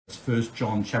1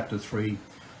 John chapter 3,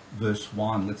 verse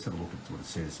 1. Let's have a look at what it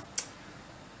says.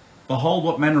 Behold,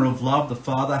 what manner of love the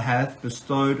Father hath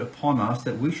bestowed upon us,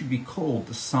 that we should be called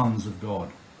the sons of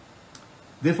God.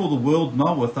 Therefore the world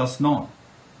knoweth us not,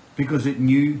 because it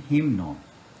knew him not.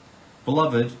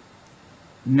 Beloved,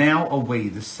 now are we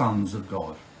the sons of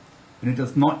God, and it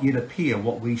doth not yet appear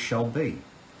what we shall be.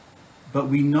 But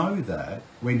we know that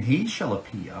when he shall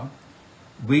appear,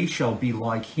 we shall be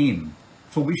like him,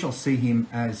 for we shall see him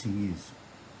as he is.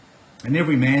 And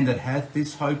every man that hath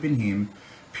this hope in him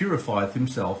purifieth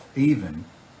himself, even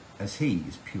as he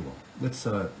is pure. Let's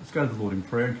go to the Lord in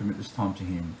prayer and commit this time to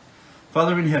him.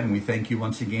 Father in heaven, we thank you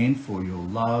once again for your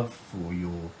love, for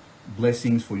your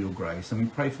blessings, for your grace. And we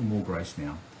pray for more grace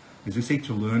now as we seek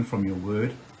to learn from your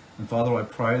word. And Father, I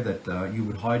pray that you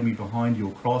would hide me behind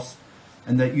your cross,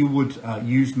 and that you would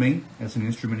use me as an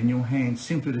instrument in your hands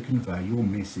simply to convey your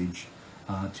message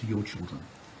to your children.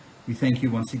 We thank you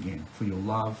once again for your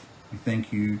love. We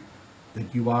thank you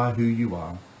that you are who you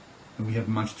are, and we have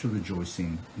much to rejoice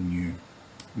in you.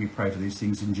 We pray for these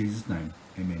things in Jesus' name.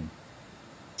 Amen.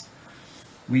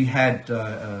 We had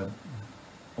a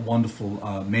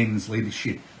wonderful men's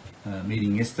leadership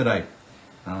meeting yesterday.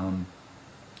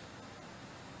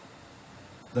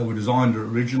 They were designed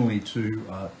originally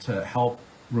to help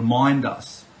remind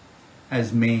us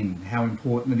as men how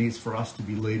important it is for us to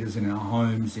be leaders in our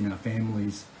homes, in our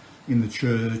families, in the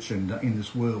church, and in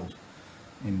this world.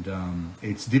 And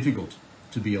it's difficult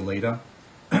to be a leader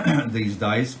these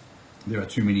days. There are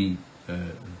too many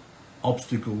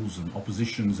obstacles and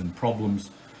oppositions and problems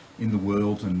in the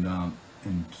world, and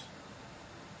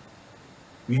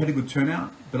we had a good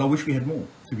turnout, but I wish we had more,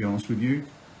 to be honest with you.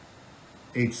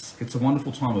 It's a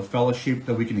wonderful time of fellowship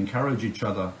that we can encourage each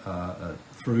other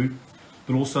through,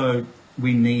 but also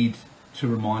we need to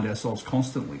remind ourselves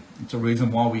constantly. It's a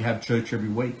reason why we have church every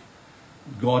week.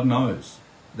 God knows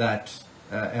that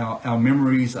our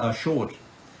memories are short.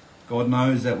 God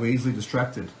knows that we're easily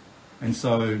distracted. And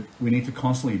so we need to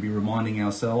constantly be reminding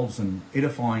ourselves and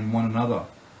edifying one another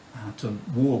to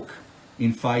walk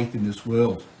in faith in this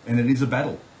world. And it is a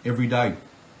battle every day.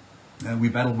 We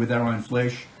battle with our own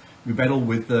flesh. We battle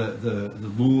with the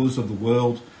lures of the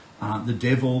world, the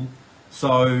devil.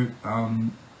 So I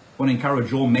want to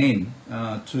encourage all men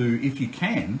to, if you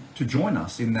can, to join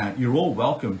us in that. You're all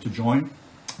welcome to join.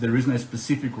 There is no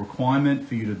specific requirement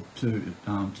for you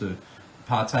to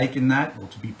partake in that or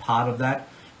to be part of that.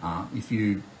 If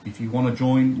you want to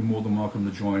join, you're more than welcome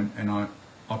to join. And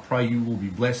I pray you will be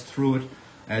blessed through it,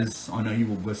 as I know you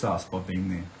will bless us by being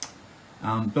there.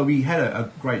 But we had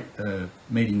a great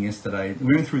meeting yesterday.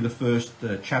 We went through the first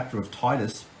chapter of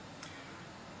Titus,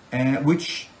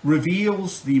 which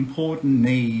reveals the important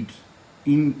need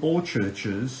in all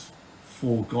churches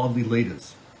for godly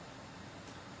leaders.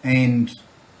 And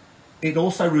it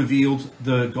also revealed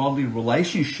the godly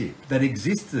relationship that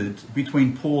existed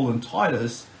between Paul and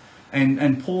Titus.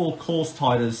 And Paul calls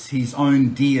Titus his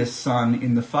own dear son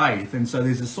in the faith. And so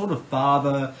there's a sort of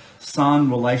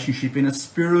father-son relationship in a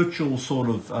spiritual sort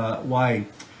of way,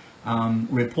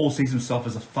 where Paul sees himself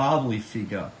as a fatherly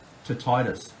figure to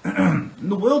Titus. And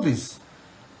the world is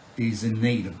in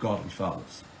need of godly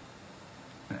fathers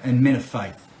and men of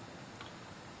faith.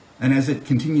 And as it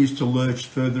continues to lurch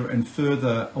further and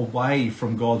further away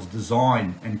from God's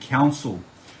design and counsel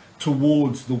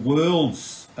towards the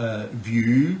world's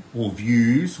view or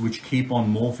views, which keep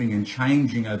on morphing and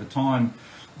changing over time,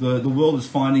 the world is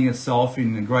finding itself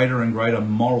in a greater and greater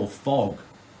moral fog.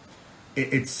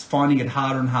 It's finding it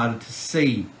harder and harder to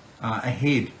see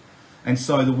ahead. And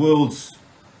so the world's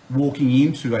walking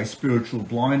into a spiritual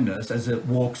blindness as it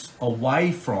walks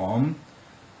away from,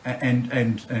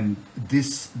 and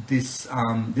this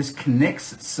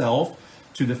connects itself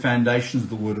to the foundations of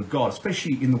the Word of God,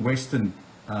 especially in the Western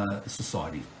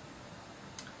society.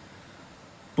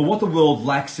 But what the world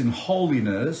lacks in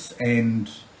holiness and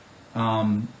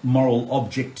moral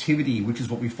objectivity, which is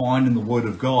what we find in the Word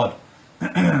of God,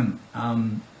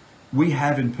 we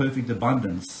have in perfect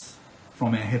abundance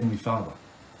from our Heavenly Father.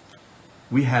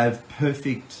 We have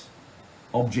perfect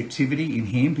objectivity in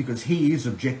Him because He is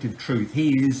objective truth.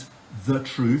 He is the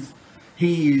truth.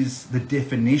 He is the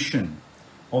definition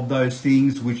of those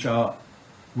things which are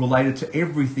related to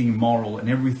everything moral and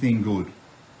everything good.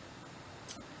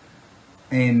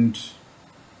 And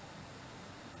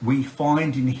we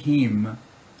find in Him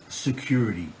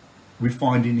security. We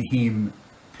find in Him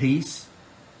peace.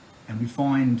 And we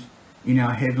find in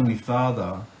our Heavenly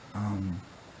Father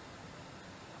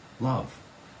love.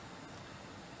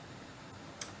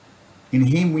 In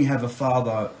Him we have a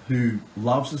Father who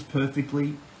loves us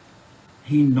perfectly.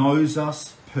 He knows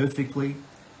us perfectly.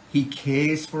 He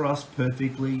cares for us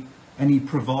perfectly, and he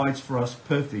provides for us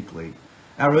perfectly.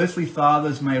 Our earthly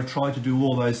fathers may have tried to do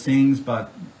all those things,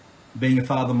 but being a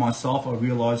father myself, I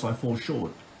realize I fall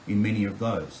short in many of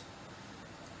those.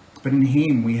 But in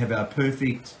him we have our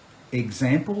perfect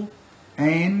example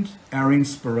and our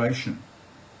inspiration.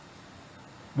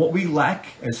 What we lack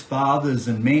as fathers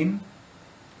and men,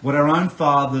 what our own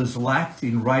fathers lacked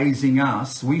in raising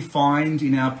us, we find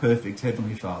in our perfect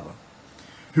Heavenly Father,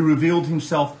 who revealed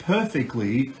himself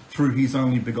perfectly through his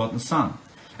only begotten Son.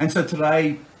 And so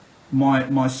today,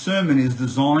 my sermon is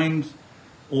designed,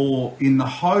 or in the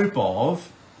hope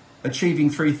of, achieving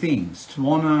three things: to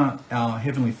honour our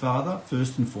Heavenly Father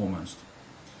first and foremost,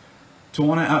 to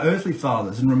honour our earthly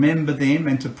fathers and remember them,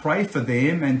 and to pray for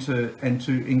them, and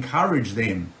to encourage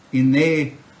them in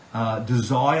their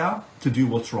desire to do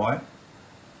what's right,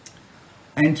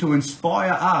 and to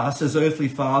inspire us as earthly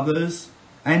fathers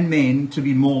and men to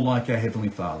be more like our Heavenly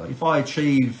Father. If I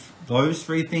achieve those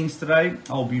three things today,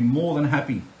 I'll be more than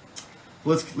happy.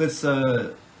 Let's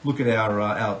look at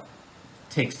our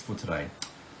text for today.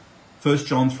 1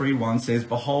 John 3:1 says,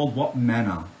 "Behold, what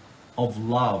manner of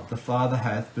love the Father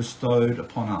hath bestowed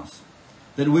upon us,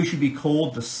 that we should be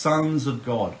called the sons of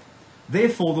God.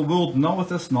 Therefore the world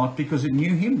knoweth us not, because it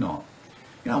knew him not."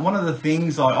 You know, one of the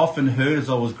things I often heard as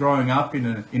I was growing up in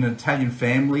an Italian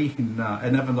family in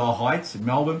Avondale Heights in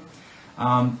Melbourne,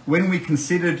 when we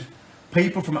considered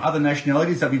people from other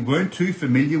nationalities that we weren't too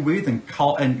familiar with, and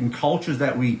cultures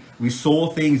that we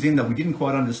saw things in that we didn't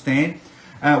quite understand,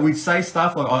 we'd say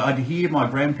stuff like, I'd hear my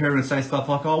grandparents say stuff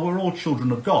like, "Oh, we're all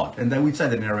children of God," and they would say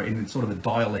that in sort of a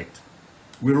dialect.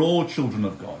 We're all children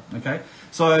of God. Okay,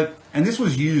 so, and this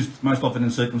was used most often in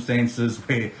circumstances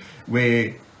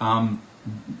where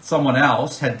someone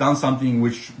else had done something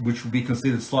which would be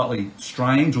considered slightly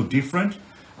strange or different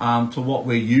to what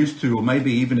we're used to, or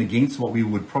maybe even against what we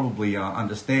would probably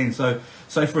understand. So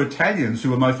for Italians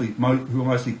who are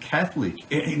mostly Catholic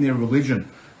in their religion,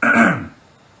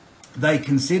 they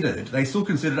still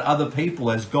considered other people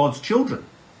as God's children,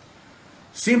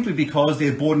 simply because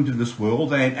they're born into this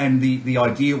world, and the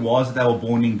idea was that they were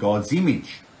born in God's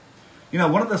image. You know,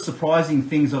 one of the surprising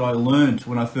things that I learned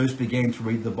when I first began to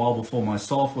read the Bible for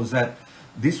myself was that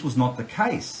this was not the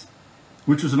case,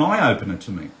 which was an eye-opener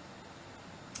to me.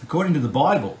 According to the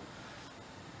Bible,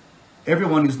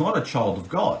 everyone is not a child of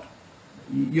God.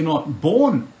 You're not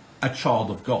born a child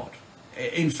of God.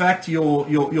 In fact,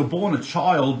 you're born a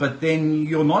child, but then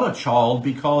you're not a child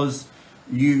because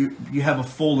you have a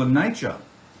fallen nature.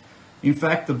 In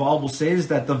fact, the Bible says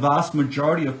that the vast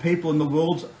majority of people in the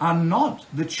world are not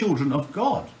the children of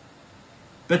God,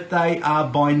 but they are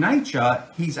by nature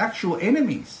his actual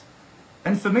enemies.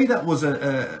 And for me, that was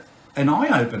an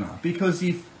eye-opener, because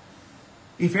if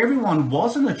everyone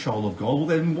wasn't a child of God, well,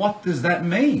 then what does that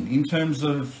mean in terms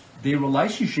of their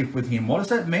relationship with him? What does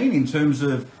that mean in terms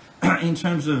of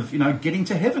getting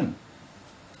to heaven?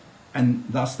 And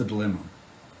thus the dilemma.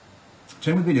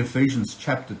 Turn with me to Ephesians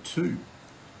chapter 2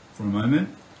 for a moment,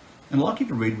 and I'd like you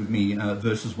to read with me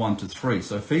verses 1 to 3.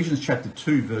 So Ephesians chapter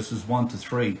 2, verses 1 to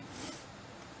 3.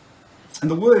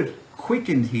 And the word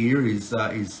quickened here is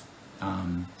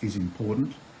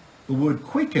important. The word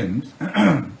quickened,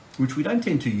 which we don't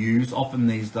tend to use often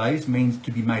these days, means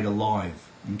to be made alive.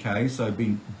 Okay, so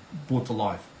being brought to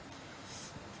life.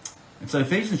 And so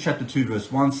Ephesians chapter 2, verse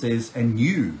 1 says, "And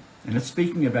you," and it's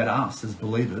speaking about us as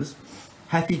believers,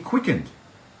 "hath he quickened,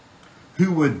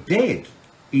 who were dead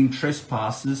in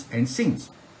trespasses and sins,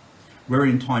 where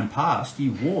in time past ye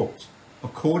walked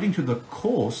according to the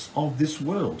course of this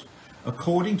world,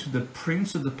 according to the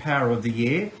prince of the power of the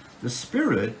air, the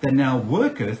spirit that now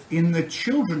worketh in the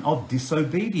children of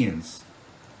disobedience,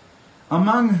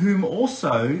 among whom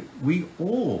also we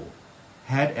all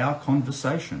had our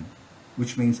conversation,"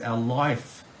 which means our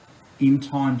life in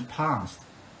times past,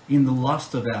 "in the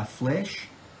lust of our flesh,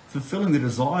 fulfilling the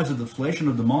desires of the flesh and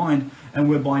of the mind, and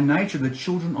were by nature the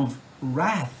children of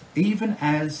wrath, even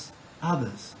as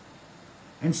others."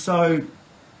 And so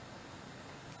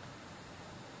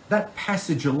that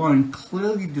passage alone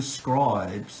clearly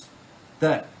describes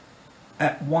that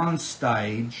at one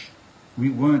stage we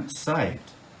weren't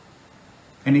saved.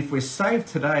 And if we're saved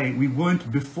today, we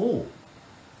weren't before.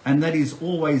 And that is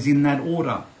always in that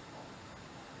order.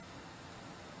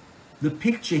 The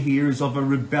picture here is of a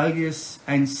rebellious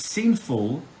and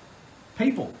sinful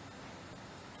people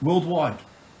worldwide,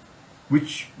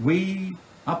 which we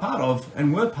are part of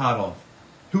and were part of,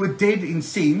 who are dead in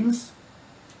sins.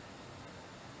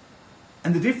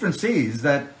 And the difference is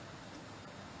that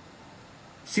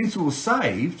since we were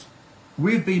saved,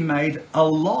 we've been made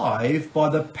alive by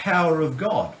the power of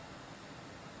God.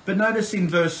 But notice in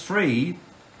verse 3,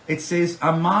 it says,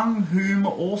 among whom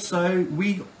also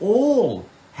we all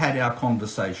had our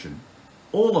conversation.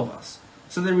 All of us.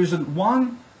 So there isn't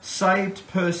one saved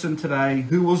person today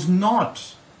who was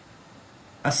not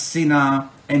a sinner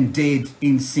and dead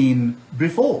in sin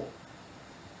before.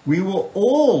 We were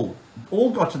all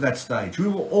got to that stage. We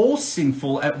were all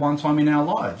sinful at one time in our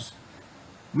lives.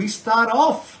 We start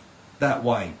off that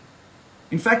way.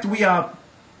 In fact,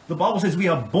 the Bible says we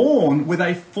are born with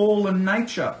a fallen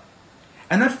nature.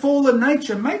 And that fallen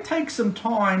nature may take some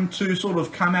time to sort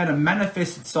of come out and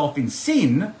manifest itself in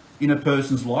sin in a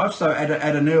person's life, so at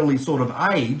an early sort of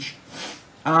age.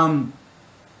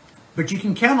 But you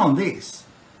can count on this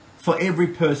for every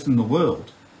person in the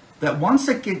world, that once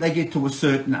they get to a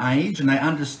certain age and they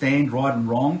understand right and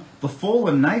wrong, the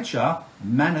fallen nature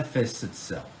manifests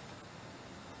itself.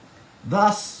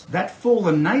 Thus, that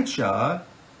fallen nature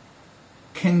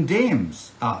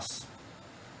condemns us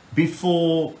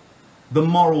before the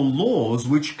moral laws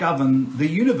which govern the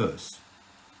universe.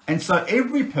 And so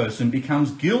every person becomes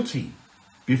guilty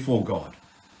before God.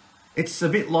 It's a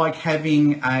bit like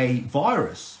having a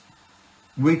virus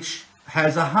which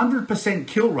has 100%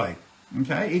 kill rate.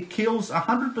 Okay, it kills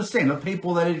 100% of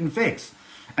people that it infects,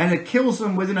 and it kills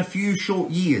them within a few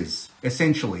short years,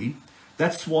 essentially.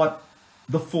 That's what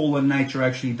the fallen nature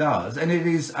actually does. And it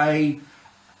is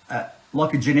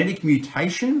like a genetic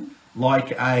mutation,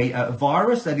 like a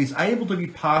virus that is able to be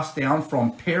passed down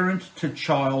from parent to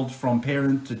child,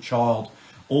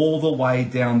 all the way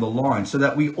down the line, so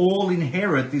that we all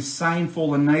inherit this same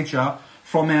fallen nature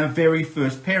from our very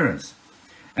first parents.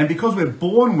 And because we're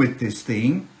born with this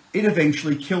thing, it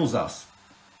eventually kills us.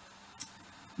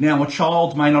 Now, a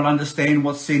child may not understand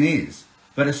what sin is,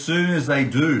 but as soon as they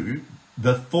do,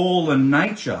 the fallen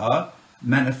nature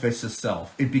manifests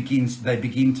itself. They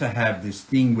begin to have this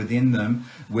thing within them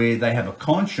where they have a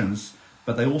conscience,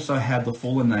 but they also have the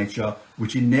fallen nature,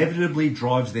 which inevitably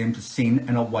drives them to sin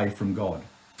and away from God.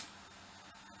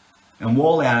 And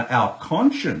while our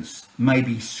conscience may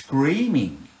be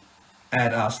screaming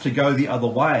at us to go the other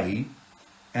way,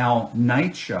 our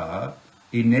nature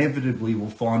inevitably will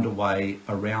find a way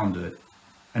around it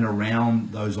and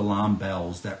around those alarm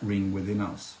bells that ring within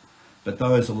us. But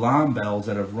those alarm bells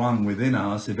that have rung within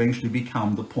us eventually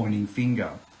become the pointing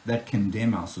finger that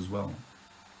condemn us as well.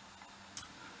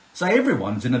 So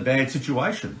everyone's in a bad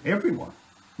situation, everyone,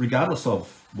 regardless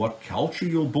of what culture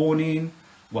you're born in,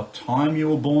 what time you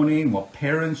were born in, what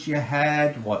parents you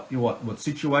had, what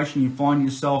situation you find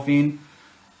yourself in.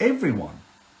 Everyone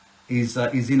is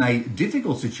in a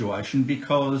difficult situation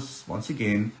because, once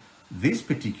again, this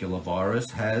particular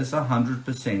virus has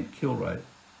 100% kill rate.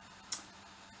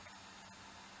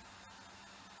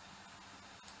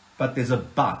 But there's a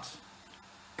but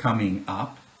coming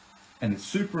up, and it's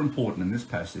super important in this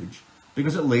passage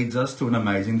because it leads us to an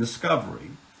amazing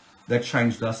discovery that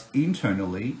changed us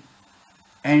internally,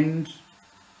 and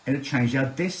it changed our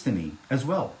destiny as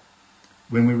well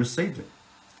when we received it.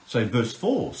 So verse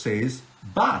 4 says,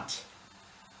 but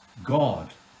God,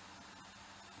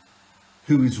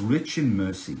 who is rich in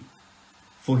mercy,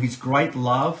 for his great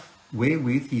love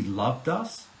wherewith he loved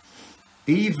us,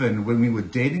 even when we were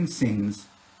dead in sins,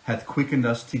 hath quickened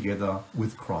us together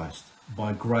with Christ.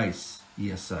 By grace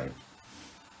ye are saved.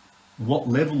 What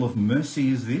level of mercy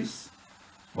is this?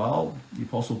 Well, the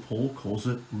Apostle Paul calls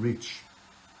it rich.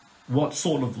 What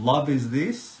sort of love is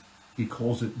this? He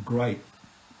calls it great.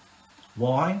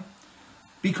 Why?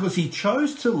 Because he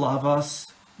chose to love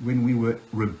us when we were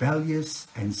rebellious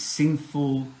and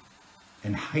sinful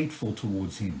and hateful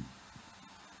towards him.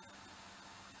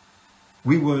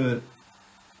 We were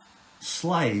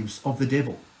slaves of the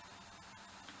devil.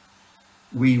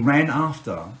 We ran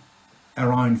after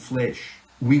our own flesh.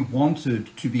 We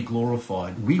wanted to be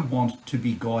glorified. We want to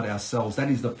be God ourselves. That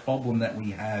is the problem that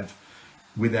we have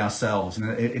with ourselves.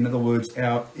 In other words,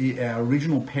 our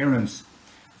original parents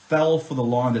fell for the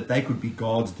line that they could be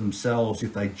gods themselves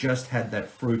if they just had that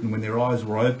fruit. And when their eyes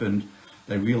were opened,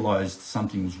 they realized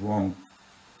something was wrong.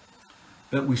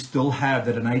 But we still have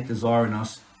that innate desire in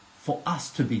us for us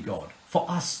to be God, for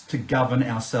us to govern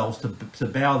ourselves, to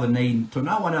bow the knee to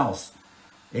no one else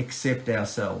except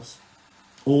ourselves,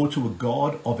 or to a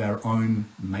God of our own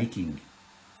making,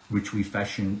 which we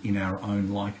fashion in our own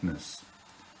likeness.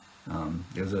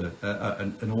 There's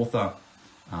an author,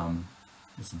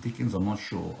 was Dickens, I'm not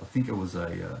sure. I think it was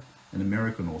an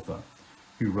American author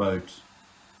who wrote,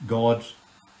 God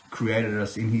created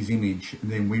us in his image and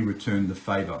then we returned the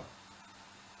favor.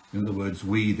 In other words,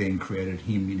 we then created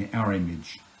him in our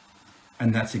image.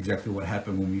 And that's exactly what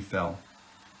happened when we fell.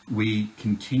 We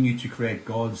continue to create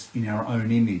gods in our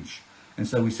own image. And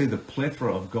so we see the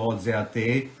plethora of gods out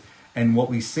there, and what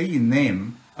we see in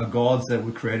them are gods that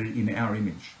were created in our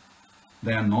image.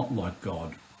 They are not like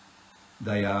God.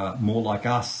 They are more like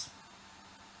us.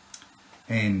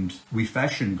 And we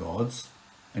fashion gods,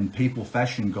 and people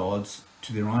fashion gods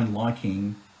to their own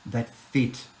liking that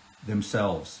fit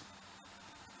themselves.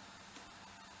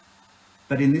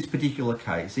 But in this particular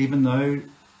case, even though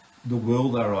the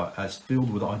world are as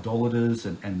filled with idolaters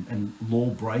and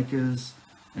lawbreakers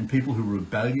and people who are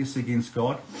rebellious against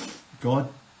God, God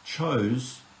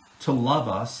chose to love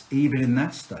us even in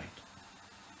that state.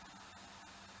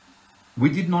 We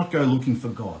did not go looking for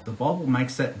God. The Bible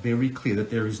makes that very clear,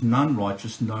 that there is none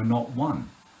righteous, no, not one.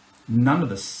 None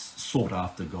of us sought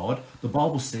after God. The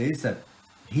Bible says that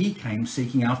he came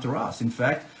seeking after us. In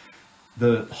fact,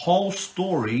 the whole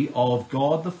story of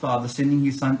God the Father sending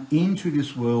his Son into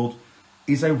this world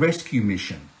is a rescue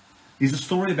mission. Is a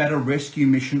story about a rescue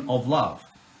mission of love,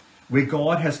 where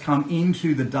God has come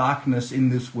into the darkness in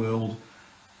this world,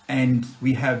 and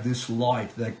we have this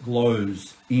light that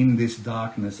glows in this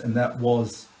darkness, and that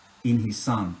was in his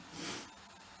Son.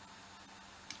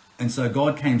 And so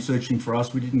God came searching for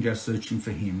us. We didn't go searching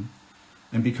for him.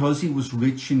 And because he was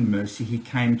rich in mercy, he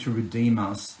came to redeem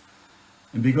us.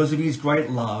 And because of his great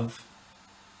love,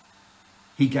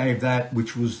 he gave that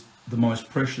which was the most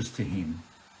precious to him,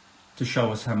 to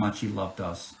show us how much he loved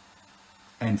us.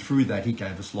 And through that, he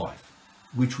gave us life,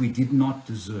 which we did not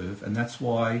deserve. And that's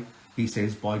why he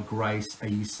says, by grace are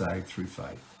ye saved through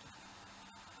faith.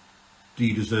 Do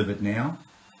you deserve it now?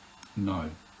 No.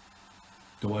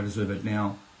 Do I deserve it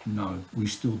now? No. We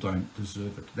still don't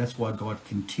deserve it. That's why God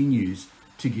continues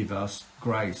to give us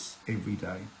grace every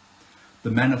day. The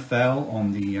manna fell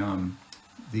on the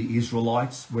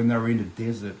Israelites when they were in the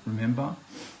desert, remember?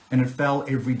 And it fell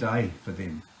every day for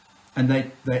them. And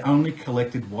they only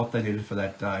collected what they needed for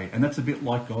that day. And that's a bit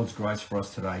like God's grace for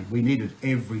us today. We need it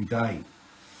every day.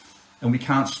 And we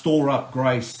can't store up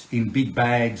grace in big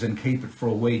bags and keep it for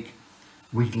a week.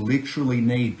 We literally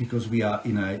need, because we are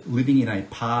living in a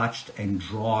parched and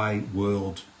dry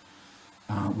world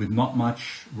with not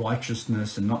much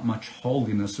righteousness and not much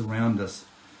holiness around us.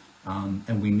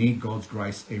 And we need God's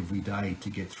grace every day to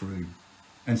get through.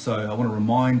 And so I want to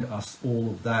remind us all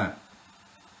of that.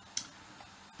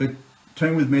 But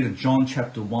turn with me to John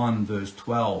chapter 1, verse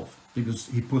 12, because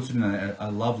he puts it in a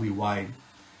lovely way.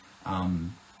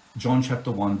 John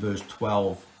chapter 1, verse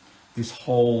 12, this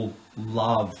whole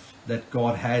love that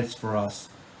God has for us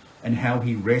and how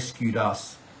he rescued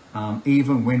us,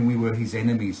 even when we were his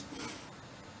enemies.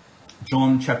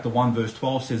 John chapter 1, verse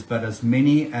 12 says, but as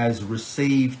many as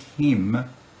received him,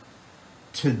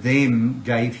 to them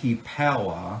gave he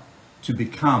power to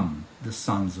become the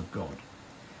sons of God,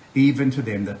 even to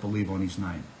them that believe on his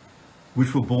name,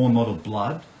 which were born not of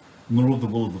blood, nor of the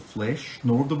will of the flesh,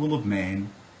 nor of the will of man,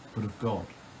 but of God.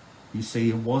 You see,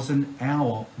 it wasn't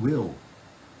our will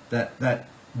that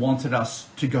wanted us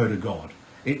to go to God.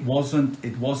 It wasn't the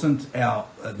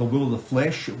will of the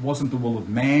flesh. It wasn't the will of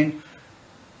man.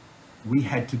 We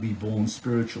had to be born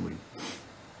spiritually.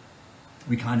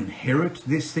 We can't inherit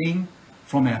this thing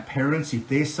from our parents if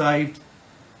they're saved.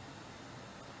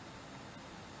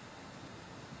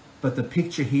 But the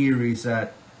picture here is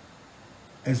that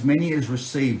as many as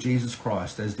receive Jesus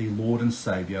Christ as their Lord and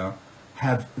Savior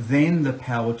have then the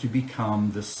power to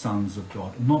become the sons of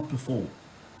God, not before.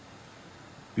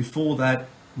 Before that,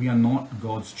 we are not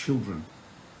God's children.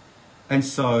 And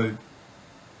so,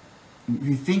 if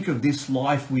you think of this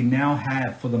life we now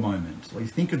have for the moment, or you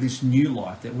think of this new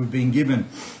life that we've been given,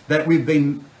 that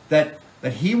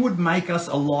he would make us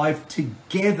alive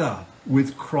together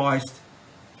with Christ,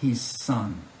 his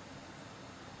Son.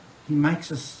 He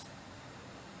makes us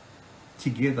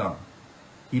together.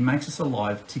 He makes us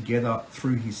alive together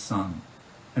through his Son.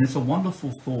 And it's a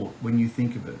wonderful thought when you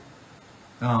think of it.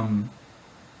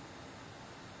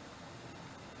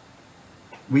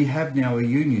 We have now a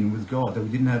union with God that we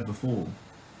didn't have before.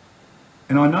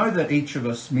 And I know that each of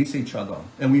us miss each other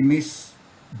and we miss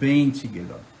being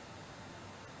together.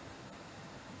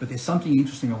 But there's something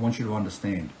interesting I want you to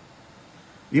understand.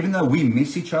 Even though we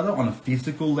miss each other on a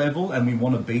physical level and we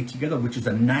want to be together, which is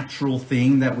a natural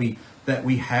thing that we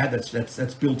have,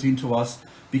 that's built into us,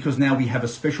 because now we have a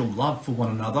special love for one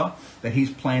another that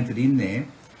he's planted in there.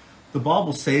 The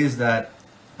Bible says that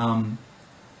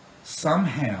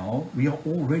somehow we are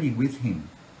already with him.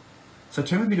 So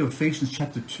turn with me to Ephesians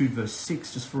chapter 2, verse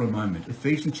 6, just for a moment.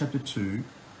 Ephesians chapter 2,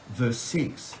 verse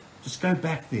 6. Just go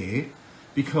back there,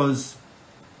 because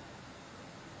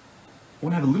I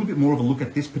want to have a little bit more of a look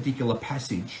at this particular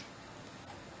passage.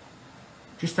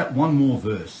 Just that one more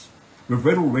verse. We've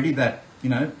read already that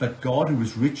but God, who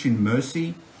was rich in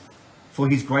mercy, for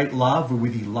his great love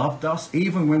wherewith he loved us,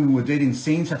 even when we were dead in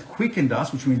sins, hath quickened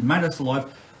us, which means made us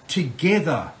alive,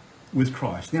 together with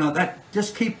Christ. Now that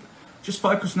just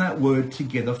focus on that word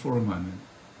together for a moment.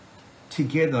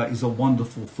 Together is a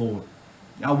wonderful thought.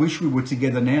 I wish we were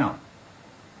together now.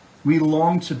 We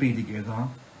long to be together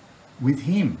with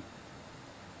him.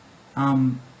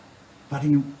 But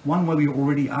in one way we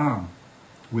already are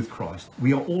with Christ.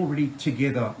 We are already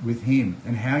together with him.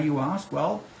 And how, you ask?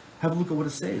 Well, have a look at what it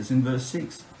says in verse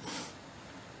 6.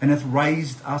 And hath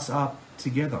raised us up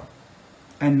together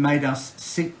and made us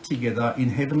sit together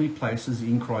in heavenly places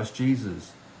in Christ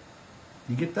Jesus.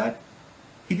 You get that?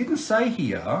 He didn't say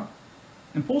here,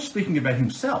 and Paul's speaking about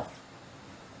himself.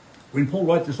 When Paul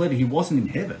wrote this letter, he wasn't in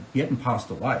heaven. He hadn't passed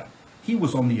away. He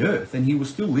was on the earth and he was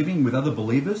still living with other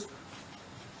believers.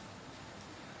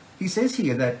 He says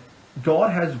here that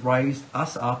God has raised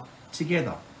us up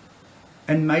together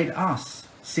and made us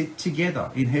sit together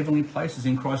in heavenly places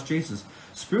in Christ Jesus.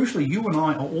 Spiritually, you and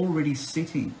I are already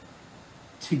sitting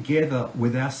together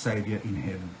with our Saviour in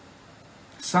heaven.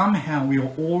 Somehow we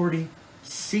are already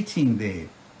sitting there,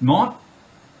 not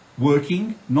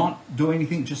working, not doing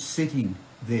anything, just sitting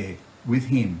there with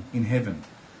him in heaven.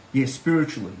 Yes,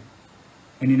 spiritually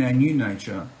and in our new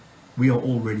nature, we are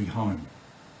already home.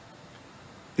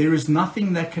 There is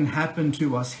nothing that can happen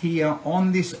to us here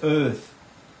on this earth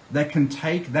that can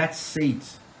take that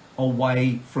seat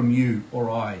away from you or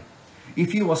I.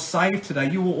 If you are saved today,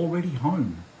 you are already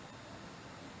home.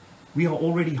 We are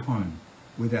already home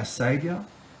with our Saviour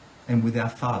and with our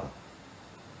Father.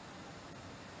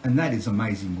 And that is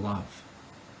amazing love.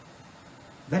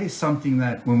 That is something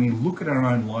that when we look at our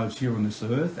own lives here on this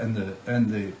earth and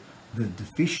the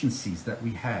deficiencies that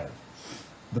we have,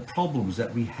 the problems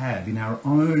that we have in our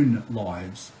own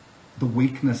lives, the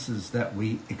weaknesses that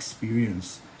we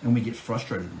experience and we get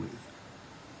frustrated with,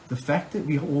 the fact that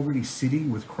we are already sitting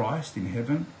with Christ in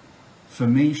heaven, for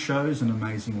me, shows an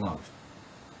amazing love.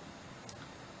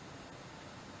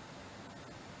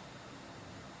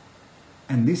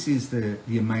 And this is the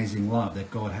amazing love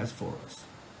that God has for us.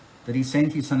 That he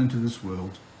sent his Son into this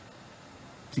world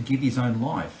to give his own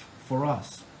life for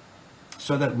us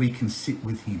so that we can sit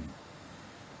with him.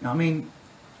 Now, I mean,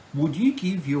 would you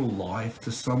give your life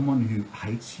to someone who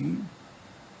hates you?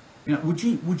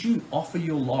 Would you offer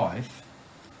your life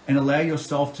and allow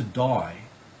yourself to die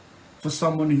for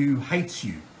someone who hates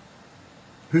you,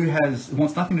 who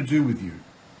wants nothing to do with you,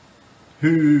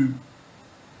 who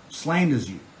slanders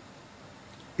you?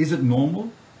 Is it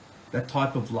normal, that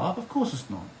type of love? Of course it's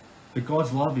not. But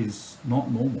God's love is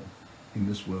not normal in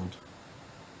this world.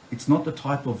 It's not the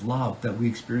type of love that we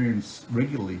experience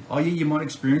regularly. Oh yeah, you might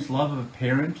experience love of a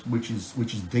parent, which is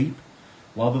deep.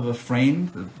 Love of a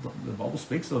friend. The Bible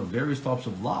speaks of various types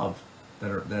of love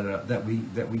that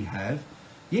we have.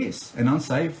 Yes, an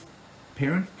unsaved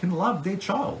parent can love their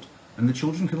child, and the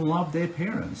children can love their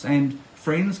parents, and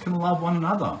friends can love one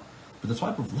another. But the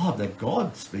type of love that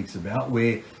God speaks about,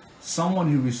 where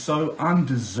someone who is so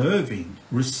undeserving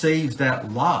receives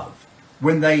that love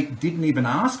when they didn't even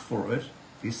ask for it,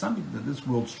 is something that this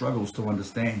world struggles to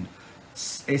understand,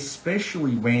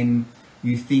 especially when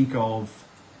you think of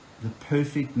the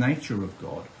perfect nature of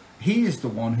God. He is the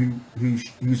one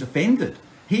who's offended.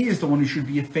 He is the one who should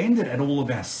be offended at all of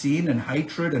our sin and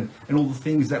hatred and all the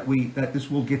things that this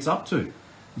world gets up to.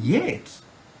 Yet,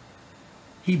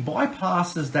 he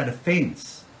bypasses that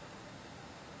offense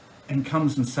and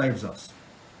comes and saves us.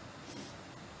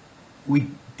 We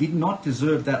did not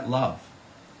deserve that love.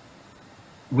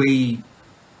 We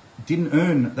didn't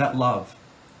earn that love.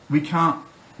 We can't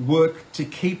work to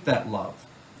keep that love.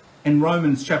 In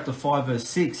Romans chapter 5 verse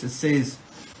 6 it says,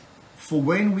 for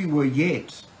when we were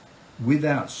yet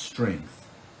without strength.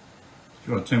 If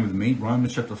you want to turn with me,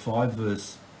 Romans chapter 5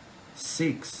 verse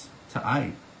 6 to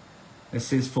 8. It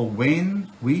says, for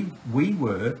when we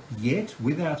were yet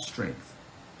without strength,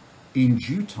 in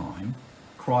due time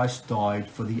Christ died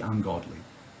for the ungodly.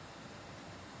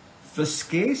 For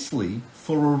scarcely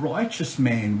for a righteous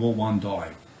man will one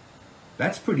die.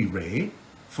 That's pretty rare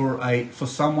for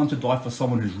someone to die for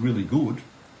someone who's really good.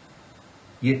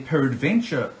 Yet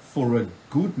peradventure for a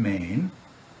good man,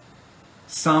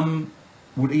 some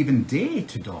would even dare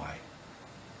to die.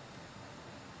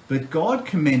 But God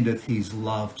commendeth his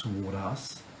love toward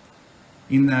us,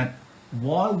 in that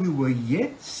while we were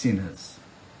yet sinners,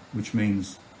 which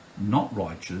means not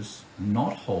righteous,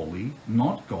 not holy,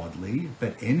 not godly,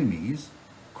 but enemies,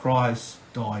 Christ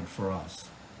died for us.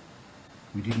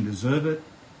 We didn't deserve it,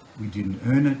 we didn't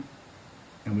earn it,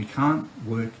 and we can't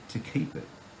work to keep it.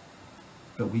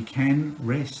 But we can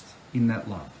rest in that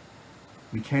love.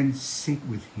 We can sit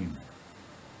with him.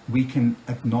 We can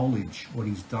acknowledge what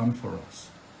he's done for us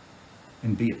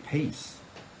and be at peace,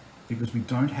 because we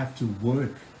don't have to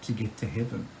work to get to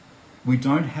heaven. We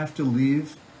don't have to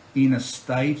live in a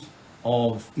state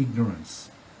of ignorance.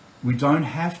 We don't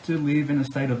have to live in a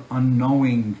state of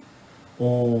unknowing,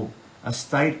 or a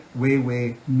state where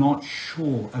we're not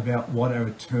sure about what our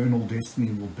eternal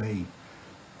destiny will be.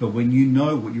 But when you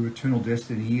know what your eternal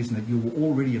destiny is, and that you're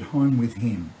already at home with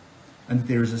him, and that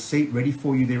there is a seat ready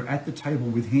for you there at the table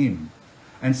with him,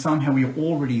 and somehow we're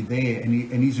already there, and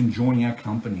he's enjoying our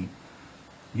company,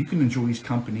 you can enjoy his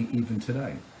company even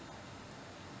today.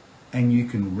 And you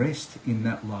can rest in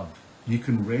that love. You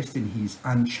can rest in his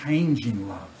unchanging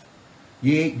love.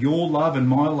 Yeah, your love and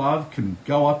my love can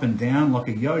go up and down like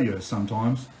a yo-yo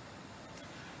sometimes.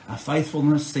 Our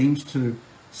faithfulness seems to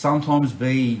sometimes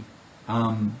be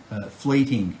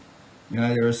fleeting. You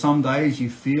know, there are some days you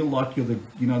feel like you're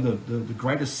the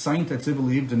greatest saint that's ever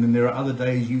lived, and then there are other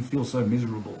days you feel so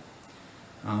miserable.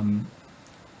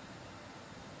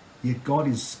 Yet God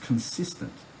is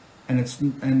consistent,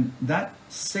 and that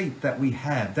seat that we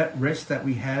have, that rest that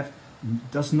we have,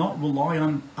 does not rely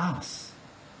on us.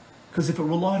 Because if it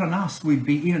relied on us, we'd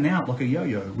be in and out like a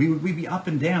yo-yo. We'd be up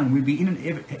and down. We'd be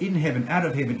in heaven, out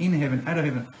of heaven, in heaven, out of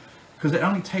heaven. Because it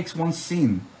only takes one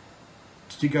sin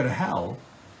to go to hell.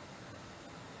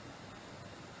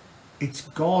 It's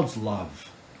God's love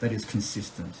that is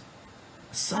consistent.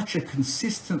 Such a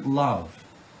consistent love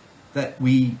that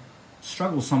we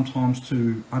struggle sometimes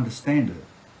to understand it.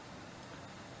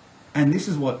 And this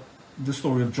is what the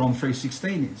story of John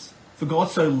 3:16 is. For God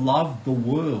so loved the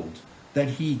world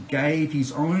that he gave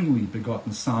his only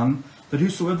begotten Son, that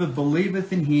whosoever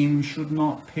believeth in him should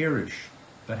not perish,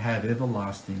 but have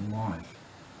everlasting life.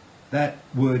 That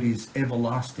word is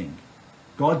everlasting.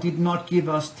 God did not give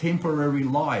us temporary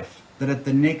life, that at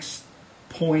the next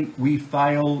point we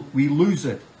fail, we lose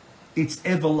it. It's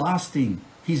everlasting.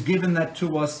 He's given that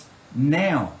to us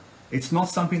now. It's not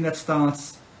something that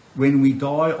starts when we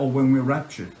die or when we're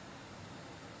raptured.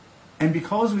 And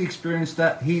because we experience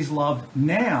that his love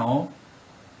now,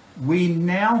 we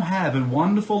now have a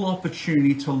wonderful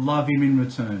opportunity to love him in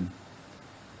return.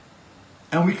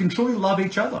 And we can truly love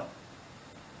each other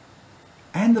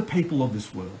and the people of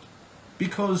this world,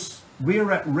 because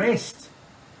we're at rest,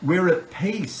 we're at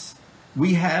peace,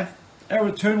 we have our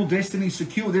eternal destiny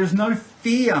secure. There's no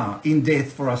fear in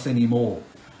death for us anymore,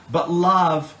 but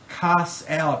love casts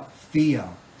out fear.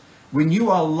 When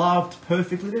you are loved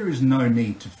perfectly, there is no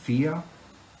need to fear.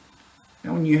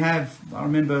 Now, I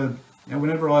remember,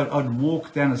 whenever I'd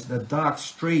walk down a dark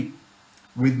street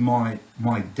with my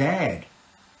dad,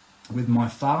 with my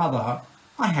father,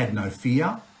 I had no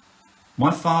fear.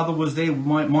 My father was there,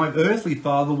 my earthly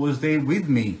father was there with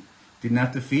me. Didn't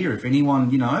have to fear. If anyone,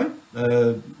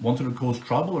 wanted to cause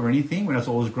trouble or anything when I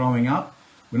was growing up,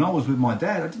 when I was with my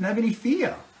dad, I didn't have any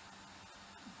fear.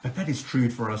 But that is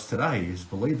true for us today as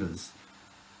believers,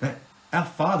 that our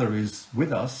Father is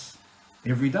with us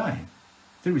every day.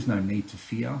 There is no need to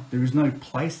fear. There is no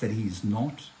place that he is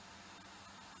not.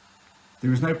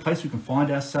 There is no place we can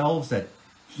find ourselves that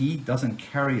he doesn't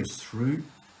carry us through.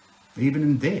 Even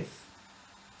in death,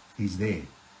 he's there.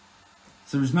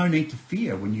 So there's no need to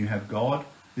fear when you have God.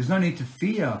 There's no need to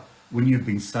fear when you've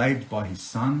been saved by his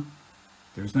Son.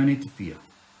 There is no need to fear,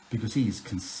 because he is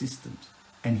consistent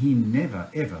and he never,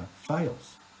 ever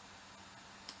fails.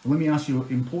 Let me ask you an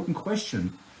important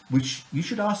question, which you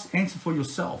should answer for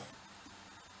yourself.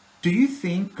 Do you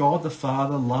think God the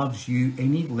Father loves you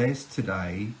any less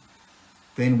today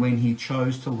than when he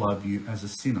chose to love you as a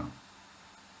sinner?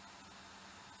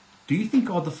 Do you think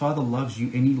God the Father loves you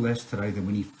any less today than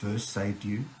when he first saved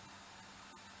you?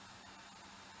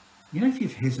 If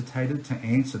you've hesitated to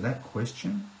answer that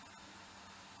question,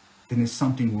 then there's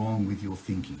something wrong with your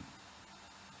thinking.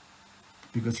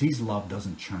 Because his love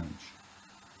doesn't change.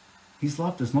 His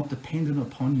love is not dependent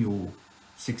upon your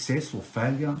success or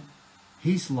failure.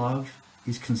 His love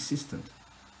is consistent.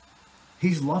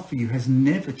 His love for you has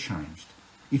never changed.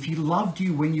 If he loved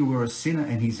you when you were a sinner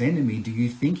and his enemy, do you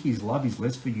think his love is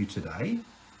less for you today?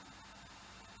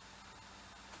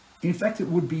 In fact, it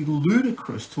would be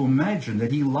ludicrous to imagine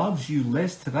that he loves you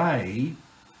less today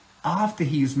after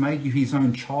he has made you his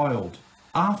own child,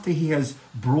 after he has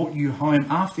brought you home,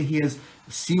 after he has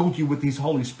sealed you with his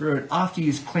Holy Spirit, after he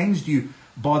has cleansed you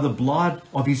by the blood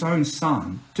of his own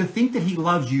Son. To think that he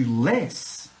loves you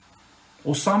less,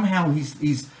 or somehow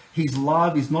his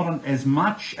love is not as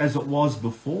much as it was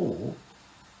before,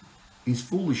 is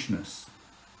foolishness.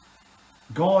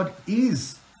 God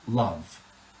is love.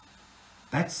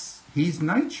 That's his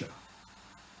nature.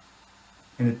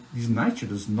 And his nature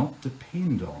does not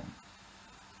depend on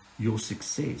your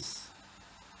success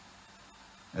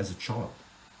as a child.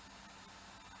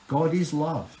 God is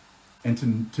love. And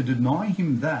to deny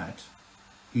him that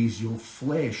is your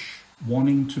flesh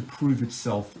wanting to prove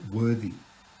itself worthy.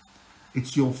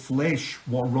 It's your flesh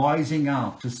rising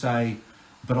up to say,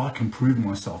 but I can prove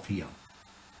myself here.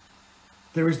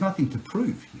 There is nothing to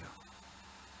prove here.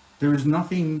 There is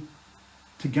nothing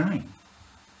to gain.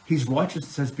 His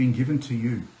righteousness has been given to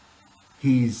you.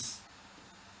 His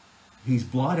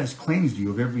blood has cleansed you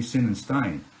of every sin and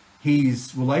stain.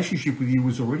 His relationship with you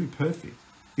was already perfect.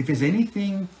 If there's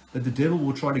anything that the devil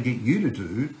will try to get you to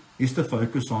do, is to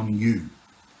focus on you.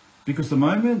 Because the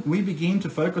moment we begin to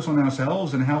focus on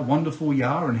ourselves and how wonderful we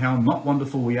are and how not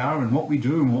wonderful we are and what we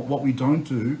do and what we don't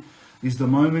do, is the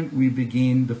moment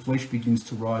the flesh begins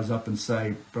to rise up and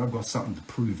say, but I've got something to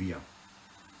prove here.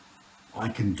 I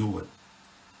can do it.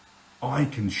 I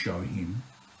can show him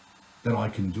that I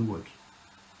can do it.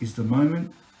 Is the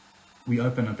moment we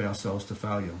open up ourselves to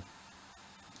failure.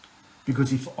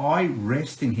 Because if I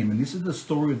rest in him, and this is the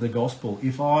story of the gospel,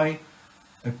 if I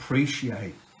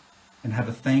appreciate and have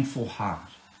a thankful heart,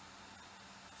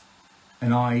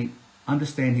 and I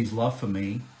understand his love for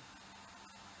me,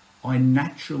 I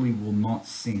naturally will not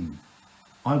sin.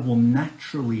 I will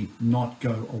naturally not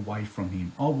go away from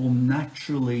him. I will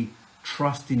naturally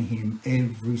trust in him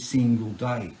every single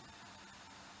day.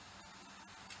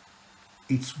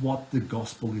 It's what the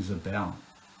gospel is about.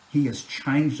 He has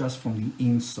changed us from the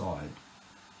inside,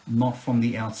 not from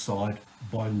the outside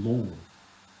by law.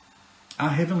 Our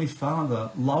Heavenly Father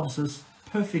loves us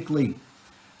perfectly.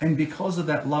 And because of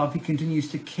that love, he continues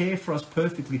to care for us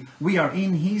perfectly. We are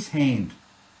in his hand.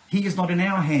 He is not in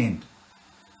our hand.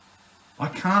 I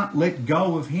can't let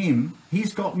go of him.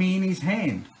 He's got me in his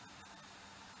hand.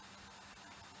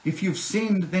 If you've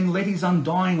sinned, then let his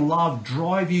undying love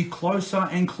drive you closer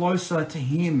and closer to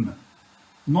him,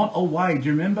 not away. Do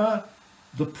you remember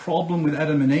the problem with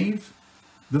Adam and Eve?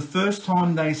 The first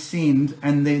time they sinned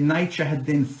and their nature had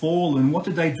then fallen, what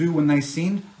did they do when they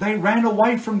sinned? They ran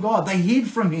away from God. They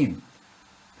hid from him.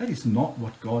 That is not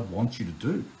what God wants you to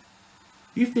do.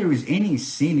 If there is any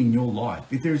sin in your life,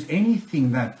 if there is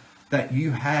anything that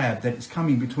you have that is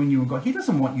coming between you and God, he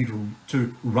doesn't want you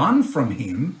to run from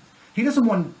him. He doesn't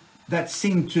want that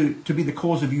sin to be the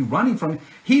cause of you running from him.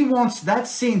 He wants that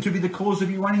sin to be the cause of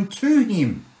you running to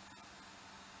him.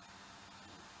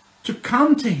 To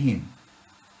come to him.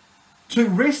 To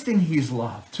rest in his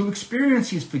love. To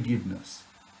experience his forgiveness.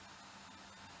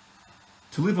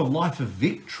 To live a life of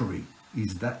victory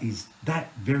is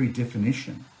that very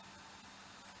definition.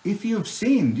 If you have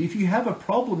sinned, if you have a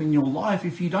problem in your life,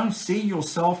 if you don't see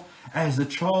yourself as the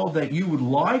child that you would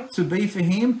like to be for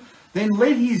him, then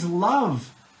let his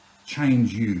love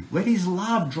change you. Let his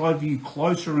love drive you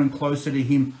closer and closer to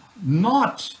him,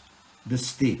 not the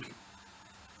stick,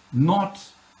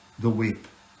 not the whip.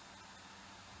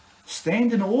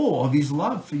 Stand in awe of his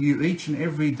love for you each and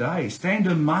every day. Stand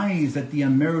amazed at the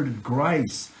unmerited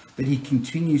grace that he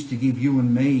continues to give you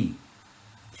and me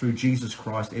through Jesus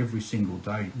Christ every single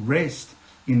day. Rest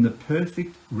in the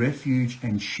perfect refuge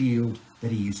and shield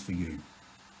that he is for you.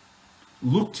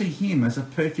 Look to him as a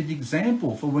perfect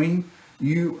example for when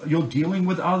you're dealing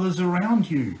with others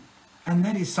around you. And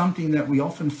that is something that we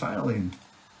often fail in.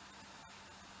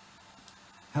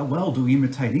 How well do we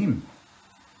imitate him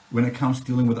when it comes to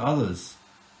dealing with others,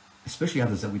 especially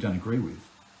others that we don't agree with?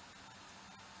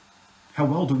 How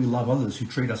well do we love others who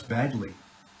treat us badly?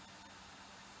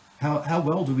 How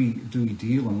well do we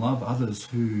deal and love others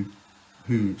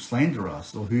who slander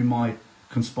us or who might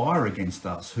conspire against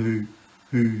us, who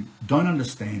don't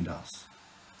understand us,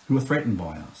 who are threatened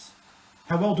by us?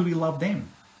 How well do we love them?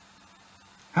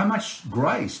 How much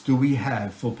grace do we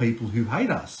have for people who hate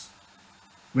us?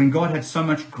 When God had so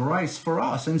much grace for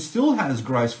us and still has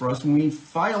grace for us when we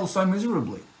fail so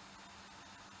miserably.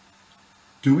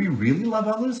 Do we really love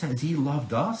others as he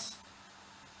loved us?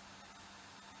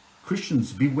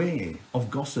 Christians, beware of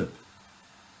gossip.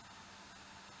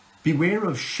 Beware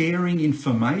of sharing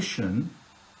information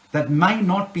that may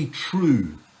not be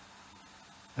true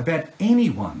about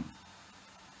anyone.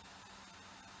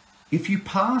 If you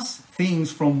pass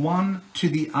things from one to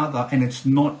the other and it's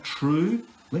not true,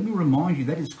 let me remind you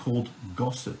that is called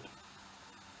gossip,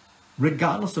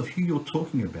 regardless of who you're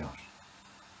talking about.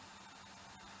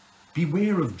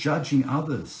 Beware of judging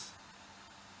others,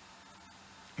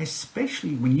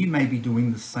 especially when you may be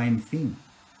doing the same thing.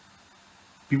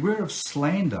 Beware of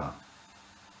slander,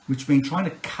 which means trying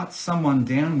to cut someone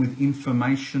down with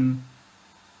information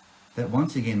that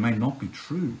once again may not be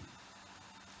true.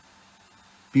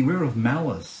 Beware of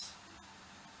malice,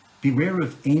 Beware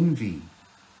of envy.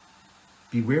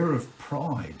 Beware of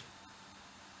pride.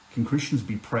 Can Christians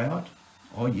be proud?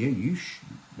 Oh yeah,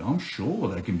 I'm sure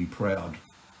they can be proud.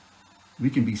 We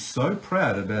can be so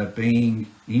proud about being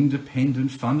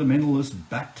independent fundamentalist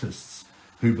Baptists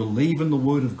who believe in the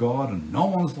Word of God and no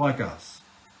one's like us.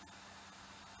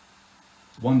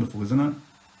 It's wonderful, isn't it?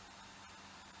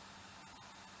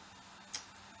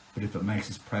 But if it makes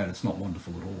us proud, it's not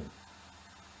wonderful at all.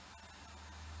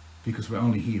 Because we're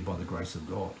only here by the grace of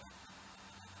God.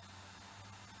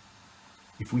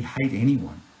 If we hate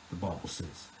anyone, the Bible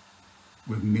says,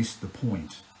 we've missed the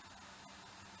point.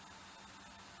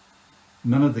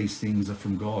 None of these things are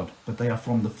from God, but they are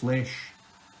from the flesh.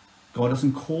 God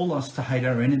doesn't call us to hate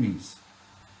our enemies.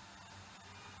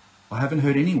 I haven't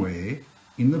heard anywhere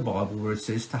in the Bible where it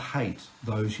says to hate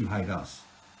those who hate us.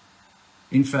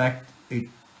 In fact, it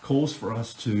calls for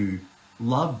us to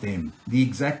love them, the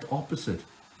exact opposite.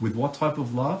 With what type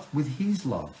of love? With His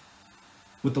love.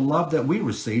 With the love that we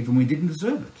received when we didn't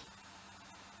deserve it.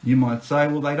 You might say,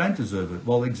 well, they don't deserve it.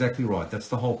 Well, exactly right. That's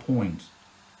the whole point.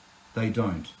 They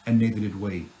don't, and neither did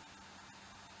we.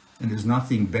 And there's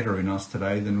nothing better in us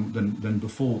today than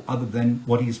before, other than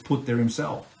what He has put there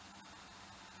Himself.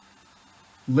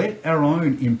 Let our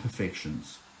own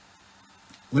imperfections,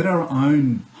 let our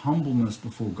own humbleness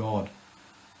before God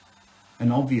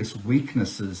and obvious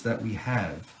weaknesses that we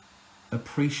have,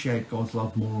 appreciate God's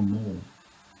love more and more.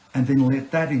 And then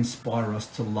let that inspire us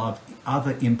to love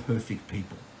other imperfect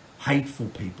people, hateful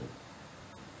people,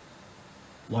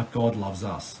 like God loves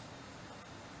us.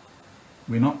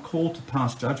 We're not called to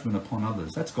pass judgment upon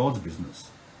others. That's God's business.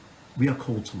 We are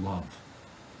called to love.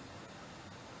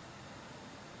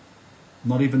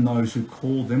 Not even those who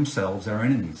call themselves our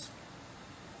enemies.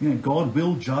 God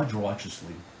will judge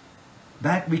righteously.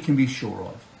 That we can be sure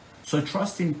of. So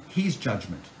trust in His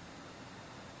judgment.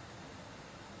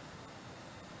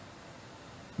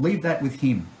 Leave that with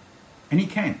Him. And He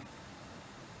can.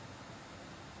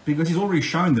 Because He's already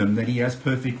shown them that He has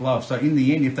perfect love. So in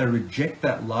the end, if they reject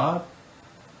that love,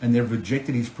 and they've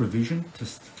rejected His provision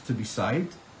to be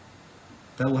saved,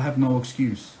 they will have no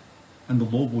excuse. And the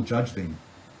Lord will judge them.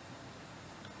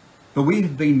 But we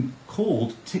have been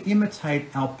called to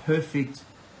imitate our perfect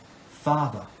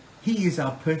Father. He is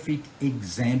our perfect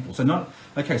example.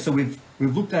 So we've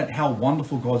looked at how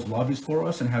wonderful God's love is for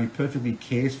us and how He perfectly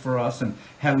cares for us and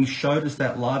how He showed us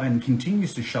that love and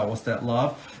continues to show us that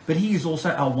love. But He is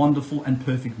also our wonderful and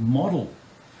perfect model.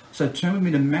 So turn with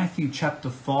me to Matthew chapter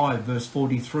 5, verse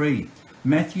 43.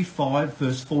 Matthew 5,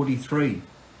 verse 43.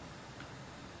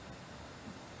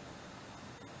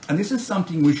 And this is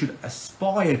something we should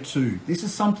aspire to. This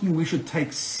is something we should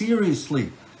take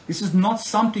seriously. This is not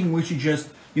something we should just,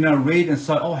 read and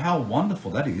say, oh, how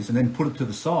wonderful that is, and then put it to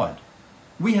the side.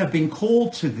 We have been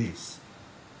called to this.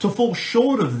 To fall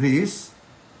short of this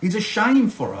is a shame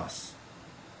for us.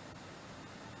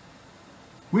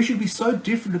 We should be so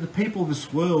different to the people of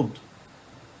this world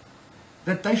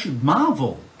that they should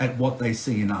marvel at what they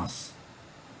see in us.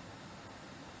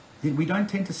 Yet we don't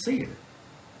tend to see it.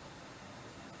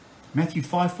 Matthew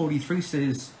 5:43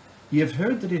 says, "Ye have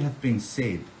heard that it hath been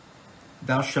said,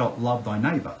 Thou shalt love thy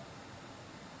neighbour,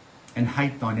 and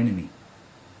hate thine enemy.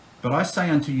 But I say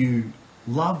unto you,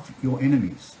 love your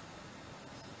enemies.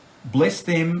 Bless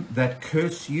them that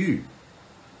curse you.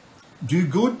 Do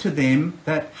good to them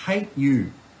that hate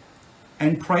you,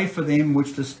 and pray for them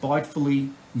which despitefully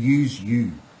use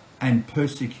you and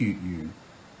persecute you.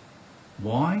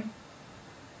 Why?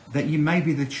 That ye may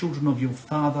be the children of your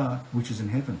Father which is in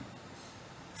heaven.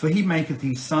 For He maketh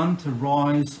His sun to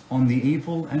rise on the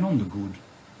evil and on the good,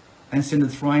 and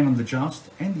sendeth rain on the just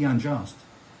and the unjust."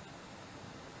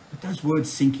 Let those words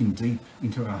sink in deep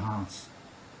into our hearts.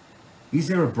 Is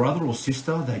there a brother or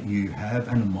sister that you have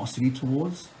animosity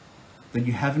towards? That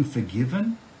you haven't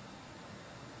forgiven?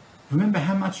 Remember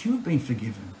how much you have been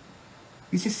forgiven.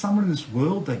 Is there someone in this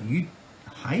world that you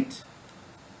hate?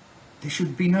 There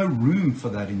should be no room for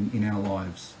that in our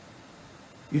lives.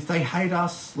 If they hate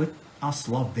us, let us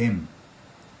love them.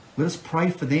 Let us pray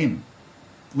for them.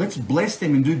 Let's bless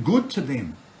them and do good to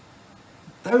them.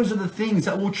 Those are the things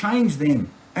that will change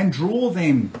them and draw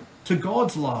them to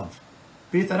God's love.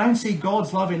 But if they don't see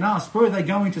God's love in us, where are they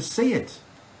going to see it?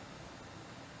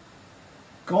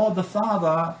 God the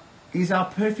Father is our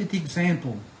perfect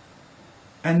example.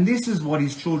 And this is what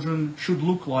His children should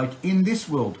look like in this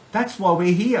world. That's why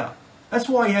we're here. That's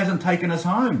why He hasn't taken us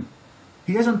home.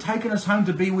 He hasn't taken us home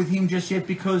to be with Him just yet,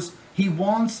 because He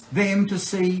wants them to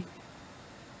see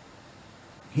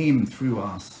Him through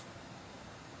us.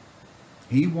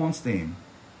 He wants them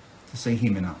to see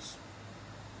Him in us.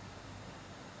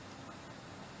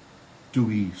 Do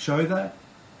we show that?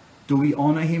 Do we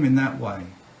honour him in that way?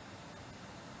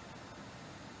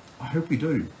 I hope we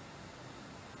do.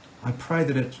 I pray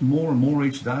that it's more and more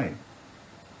each day,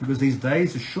 because these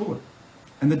days are short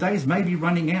and the days may be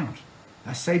running out.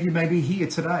 Our Saviour may be here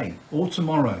today or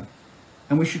tomorrow,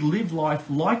 and we should live life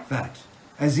like that,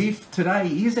 as if today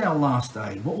is our last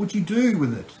day. What would you do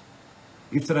with it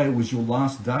if today was your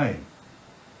last day?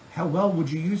 How well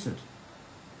would you use it?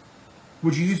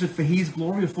 Would you use it for his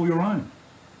glory or for your own?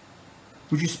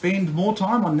 Would you spend more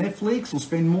time on Netflix or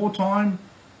spend more time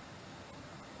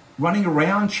running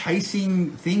around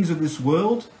chasing things of this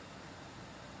world?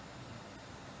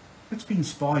 Let's be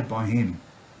inspired by him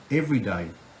every day.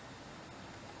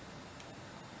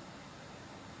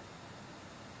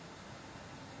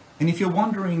 And if you're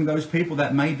wondering, those people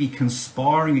that may be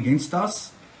conspiring against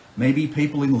us, maybe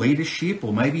people in leadership,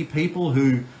 or maybe people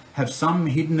who have some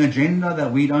hidden agenda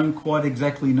that we don't quite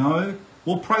exactly know,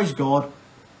 well, praise God,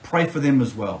 pray for them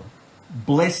as well.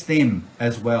 Bless them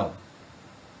as well.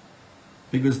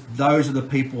 Because those are the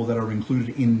people that are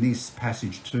included in this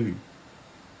passage too.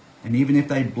 And even if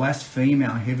they blaspheme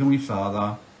our Heavenly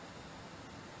Father,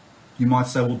 you might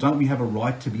say, well, don't we have a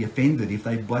right to be offended if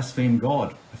they blaspheme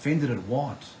God? Offended at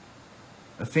what?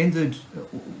 Offended,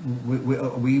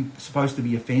 are we supposed to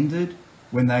be offended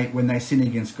when they sin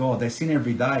against God? They sin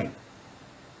every day.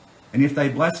 And if they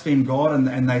blaspheme God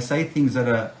and they say things that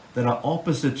are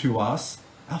opposite to us,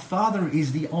 our Father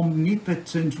is the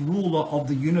omnipotent ruler of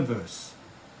the universe,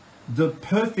 the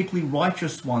perfectly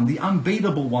righteous one, the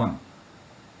unbeatable one,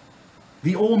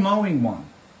 the all-knowing one.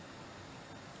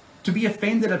 To be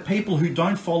offended at people who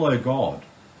don't follow God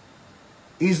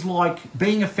is like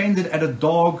being offended at a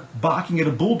dog barking at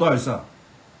a bulldozer.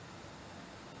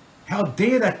 How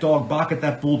dare that dog bark at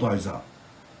that bulldozer?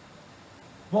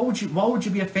 Why would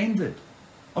you be offended?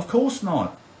 Of course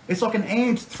not. It's like an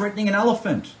ant threatening an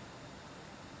elephant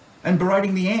and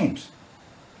berating the ant.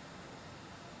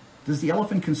 Does the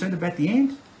elephant concerned about the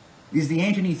ant? Is the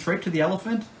ant any threat to the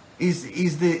elephant?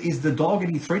 Is the dog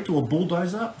any threat to a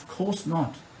bulldozer? Of course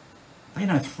not. They're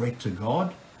no threat to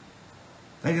God.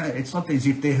 It's not as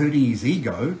if they're hurting his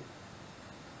ego.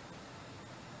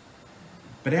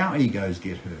 But our egos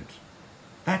get hurt.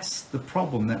 That's the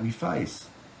problem that we face.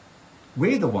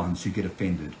 We're the ones who get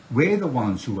offended. We're the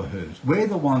ones who are hurt. We're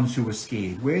the ones who are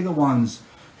scared. We're the ones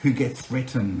who get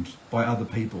threatened by other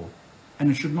people. And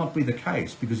it should not be the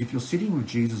case, because if you're sitting with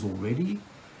Jesus already,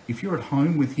 if you're at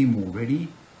home with him already,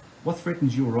 what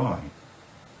threatens you or I?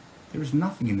 There is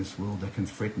nothing in this world that can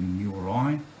threaten you or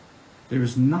I. There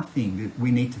is nothing that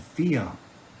we need to fear,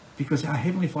 because our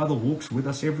Heavenly Father walks with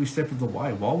us every step of the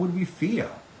way. Why would we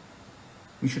fear?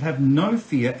 We should have no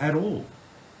fear at all.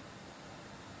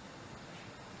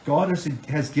 God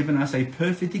has given us a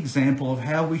perfect example of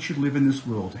how we should live in this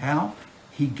world, how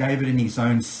he gave it in his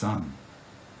own Son.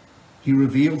 He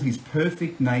revealed his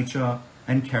perfect nature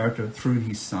and character through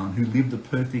his Son, who lived a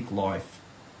perfect life.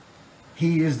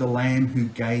 He is the Lamb who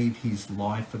gave his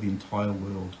life for the entire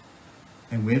world.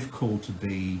 And we're called to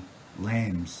be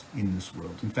lambs in this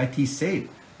world. In fact, he said,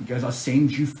 he goes, I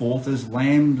send you forth as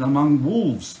lambs among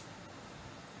wolves.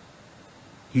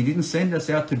 He didn't send us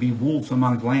out to be wolves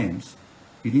among lambs.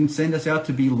 He didn't send us out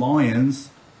to be lions.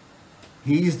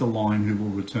 He is the lion who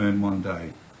will return one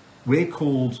day. We're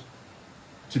called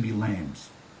to be lambs,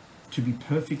 to be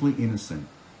perfectly innocent,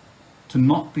 to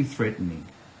not be threatening.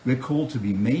 We're called to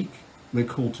be meek. We're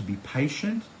called to be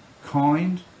patient,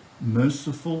 kind,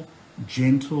 merciful,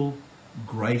 gentle,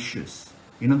 gracious.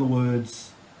 In other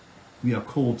words, we are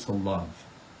called to love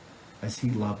as he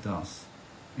loved us,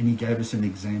 and he gave us an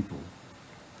example.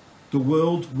 The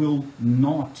world will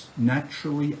not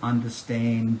naturally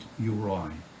understand you or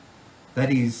I.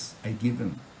 That is a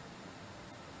given.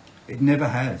 It never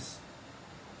has.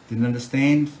 Didn't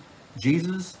understand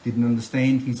Jesus, didn't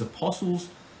understand his apostles,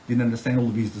 didn't understand all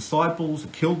of his disciples,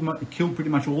 killed pretty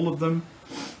much all of them.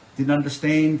 Didn't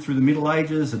understand through the Middle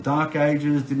Ages, the Dark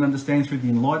Ages, didn't understand through the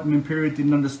Enlightenment period,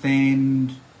 didn't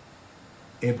understand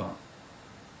ever.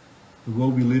 The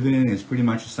world we live in is pretty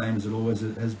much the same as it always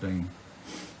has been.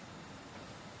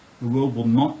 The world will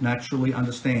not naturally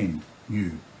understand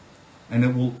you, and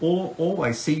it will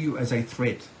always see you as a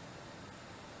threat.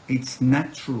 It's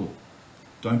natural.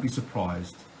 Don't be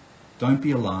surprised. Don't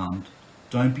be alarmed.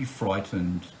 Don't be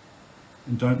frightened.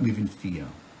 And don't live in fear,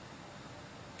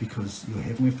 because your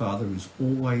Heavenly Father is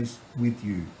always with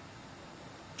you.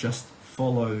 Just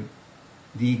follow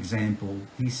the example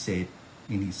he set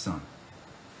in his Son.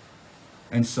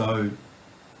 And so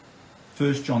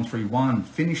 1 John 3:1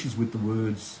 finishes with the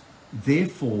words,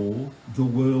 therefore the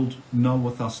world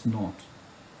knoweth us not,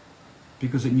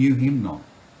 because it knew him not.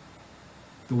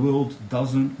 The world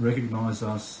doesn't recognize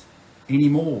us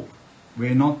anymore.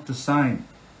 We're not the same.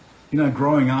 You know,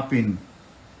 growing up in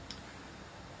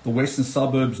the western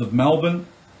suburbs of Melbourne,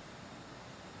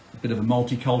 a bit of a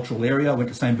multicultural area. I went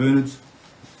to St. Bernard's,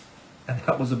 and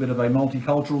that was a bit of a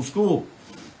multicultural school.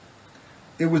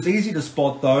 It was easy to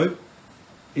spot, though,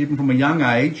 even from a young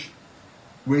age,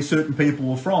 where certain people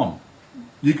were from.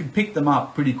 You could pick them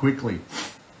up pretty quickly.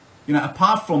 You know,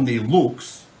 apart from their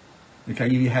looks, okay,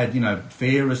 you had, you know,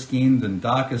 fairer skinned and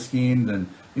darker skinned and,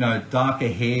 you know, darker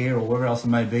hair or whatever else it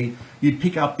may be. You'd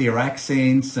pick up their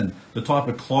accents and the type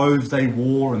of clothes they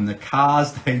wore and the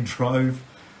cars they drove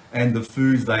and the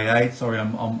foods they ate. Sorry,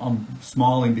 I'm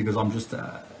smiling because I'm just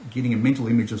getting a mental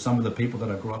image of some of the people that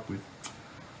I grew up with.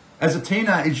 As a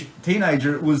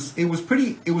teenager, it was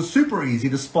super easy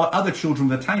to spot other children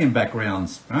with Italian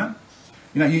backgrounds, right?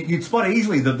 You know, you'd spot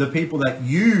easily the people that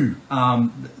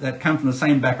that come from the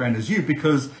same background as you,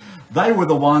 because they were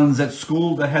the ones at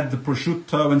school that had the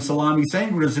prosciutto and salami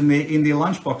sandwiches in their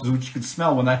lunchboxes, which you could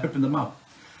smell when they opened them up.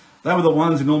 They were the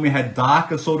ones who normally had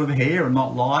darker sort of hair and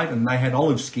not light, and they had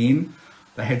olive skin.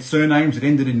 They had surnames that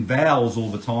ended in vowels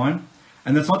all the time.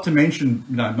 And that's not to mention,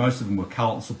 you know, most of them were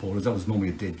Carlton supporters. That was normally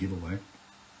a dead giveaway.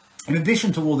 In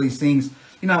addition to all these things,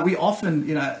 you know,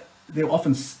 there were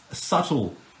often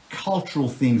subtle cultural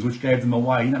things which gave them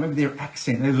away. You know, maybe their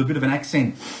accent, there was a bit of an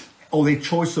accent, or their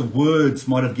choice of words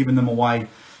might have given them away.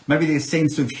 Maybe their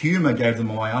sense of humor gave them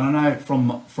away. I don't know,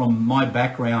 from my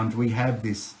background, we have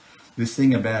this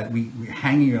thing about we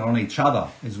hanging on each other,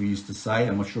 as we used to say.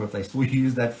 I'm not sure if they still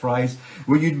use that phrase,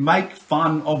 where you'd make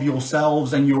fun of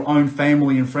yourselves and your own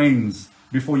family and friends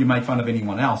before you make fun of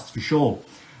anyone else, for sure.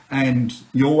 And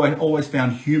you always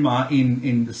found humor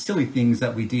in the silly things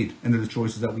that we did and the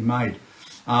choices that we made.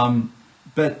 And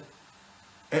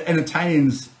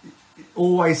Italians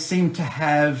always seem to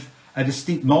have a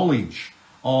distinct knowledge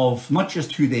of not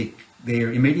just who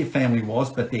their immediate family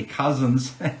was, but their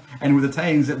cousins. And with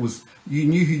Italians, it was, you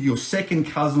knew who your second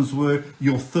cousins were,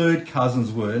 your third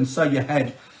cousins were. And so you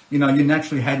had, you know, you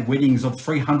naturally had weddings of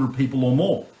 300 people or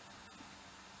more,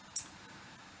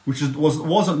 which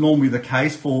wasn't normally the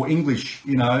case for English,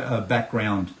 you know,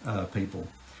 background people.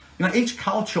 You know, each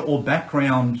culture or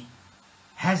background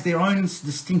has their own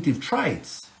distinctive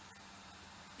traits.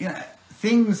 You know,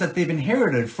 things that they've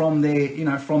inherited from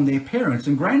their parents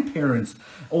and grandparents,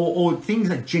 or things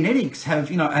that genetics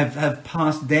have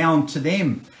passed down to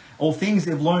them, or things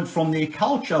they've learned from their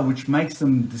culture, which makes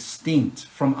them distinct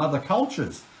from other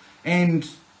cultures. And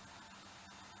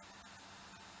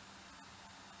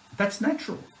that's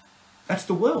natural. That's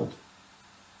the world.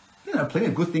 You know, plenty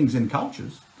of good things in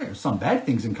cultures. There are some bad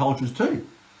things in cultures too.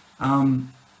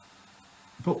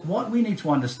 But what we need to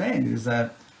understand is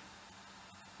that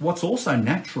what's also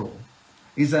natural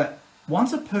is that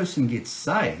once a person gets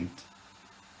saved,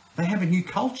 they have a new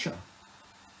culture.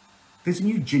 There's a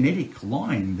new genetic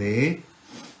line there.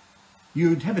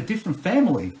 You'd have a different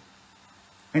family.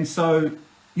 And so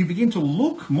you begin to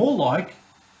look more like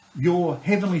your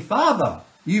Heavenly Father.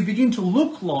 You begin to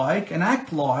look like and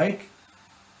act like,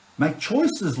 make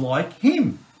choices like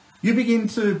Him. You begin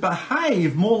to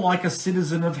behave more like a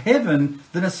citizen of heaven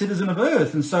than a citizen of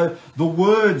earth. And so the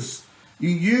words you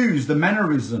use, the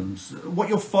mannerisms, what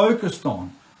you're focused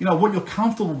on, you know, what you're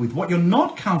comfortable with, what you're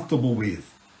not comfortable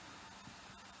with,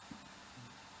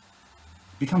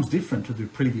 becomes different to the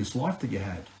previous life that you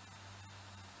had.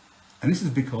 And this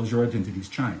is because your identity's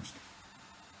changed.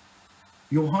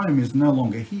 Your home is no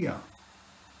longer here.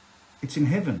 It's in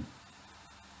heaven.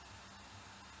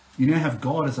 You now have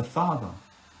God as a Father,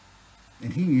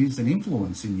 and He is an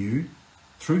influence in you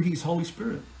through His Holy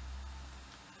Spirit.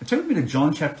 Turn with me to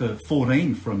John chapter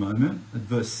 14 for a moment, at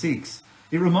verse 6.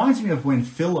 It reminds me of when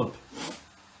Philip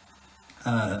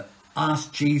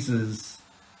asked Jesus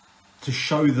to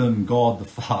show them God the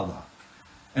Father.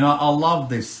 And I love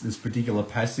this particular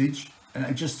passage, and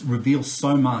it just reveals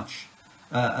so much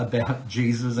about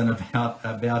Jesus and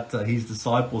about His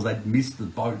disciples. They'd missed the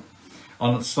boat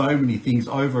on so many things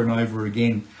over and over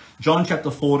again. John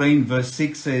chapter 14 verse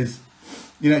 6 says,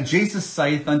 you know, Jesus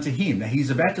saith unto him. Now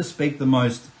He's about to speak the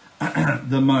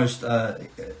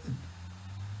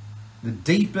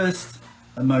deepest,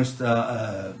 the most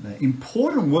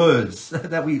important words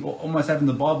that we almost have in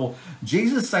the Bible.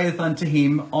 Jesus saith unto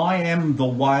him, I am the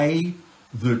way,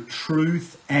 the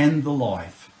truth, and the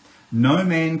life. No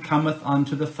man cometh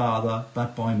unto the Father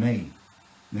but by me.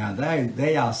 Now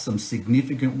they are some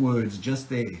significant words just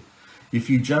there.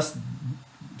 If you just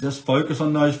focus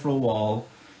on those for a while,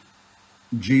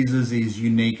 Jesus is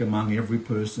unique among every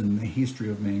person in the history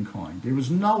of mankind. There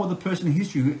is no other person in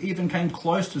history who even came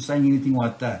close to saying anything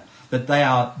like that. That they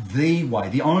are the way,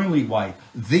 the only way,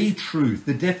 the truth,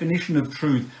 the definition of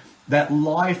truth, that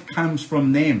life comes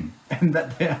from them, and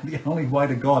that they are the only way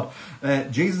to God.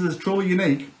 Jesus is truly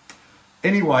unique.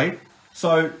 Anyway,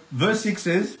 so verse 6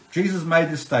 says, Jesus made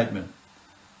this statement.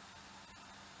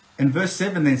 And verse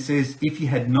 7 then says, if you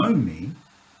had known me,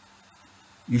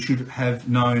 you should have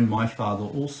known my Father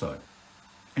also.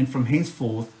 And from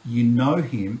henceforth, you know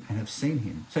him and have seen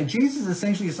him. So Jesus is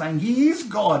essentially saying he is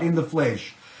God in the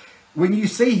flesh. When you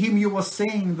see him, you are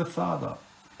seeing the Father.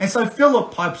 And so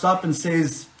Philip pipes up and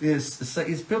says,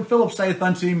 Philip saith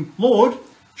unto him, Lord,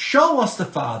 show us the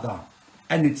Father,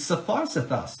 and it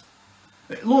sufficeth us.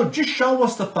 Lord, just show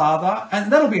us the Father,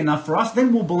 and that'll be enough for us.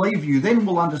 Then we'll believe you. Then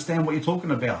we'll understand what you're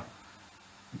talking about.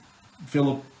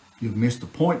 Philip, you've missed the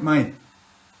point, mate.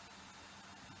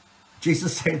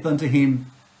 Jesus saith unto him,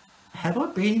 have I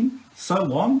been so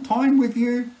long time with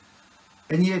you,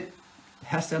 and yet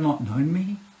hast thou not known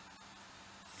me,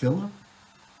 Philip?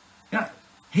 You know,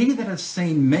 he that hath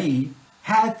seen me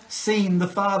hath seen the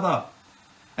Father.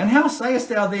 And how sayest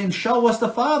thou then, show us the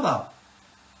Father?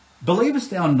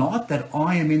 Believest thou not that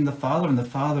I am in the Father, and the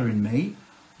Father in me?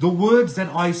 The words that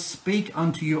I speak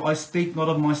unto you, I speak not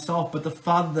of myself, but the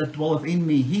Father that dwelleth in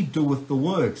me, he doeth the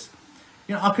works.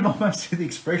 You know, I can almost see the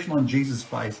expression on Jesus'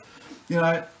 face. You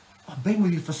know, I've been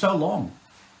with you for so long.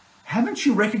 Haven't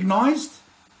you recognized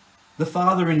the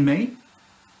Father in me?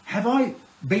 Have I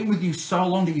been with you so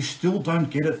long that you still don't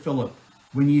get it, Philip?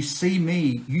 When you see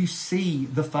me, you see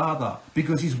the Father,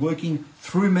 because he's working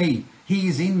through me. He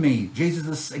is in me. Jesus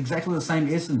is exactly the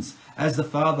same essence as the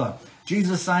Father.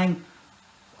 Jesus is saying,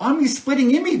 I'm his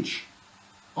splitting image.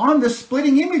 I'm the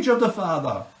splitting image of the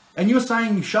Father. And you're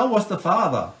saying, show us the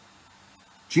Father.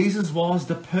 Jesus was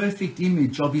the perfect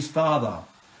image of his Father.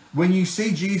 When you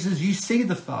see Jesus, you see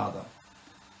the Father.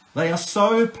 They are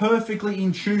so perfectly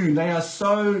in tune.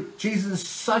 Jesus is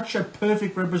such a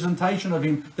perfect representation of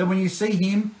him that when you see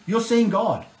him, you're seeing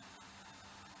God.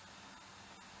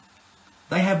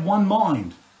 They have one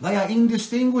mind. They are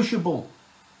indistinguishable.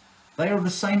 They are of the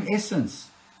same essence.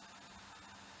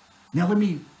 Now let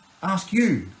me ask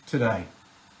you today.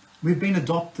 We've been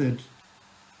adopted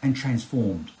and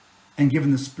transformed and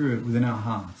given the Spirit within our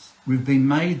hearts. We've been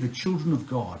made the children of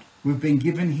God. We've been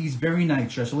given his very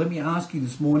nature. So let me ask you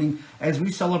this morning, as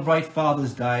we celebrate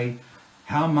Father's Day,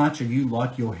 how much are you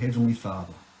like your Heavenly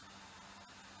Father?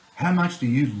 How much do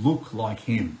you look like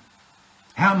him?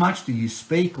 How much do you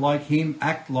speak like him,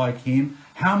 act like him?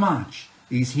 How much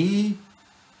is he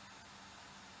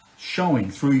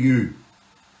showing through you?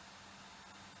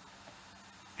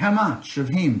 How much of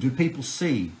him do people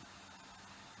see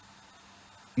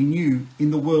in you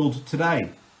in the world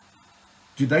today?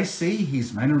 Do they see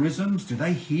his mannerisms? Do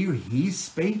they hear his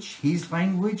speech, his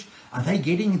language? Are they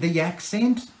getting the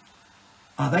accent?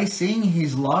 Are they seeing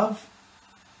his love?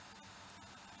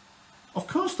 Of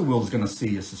course the world's going to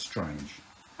see us as strange.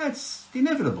 That's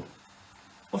inevitable.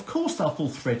 Of course they'll feel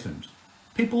threatened.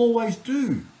 People always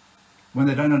do when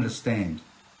they don't understand,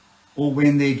 or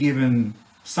when they're given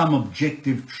some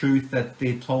objective truth that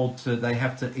they're told they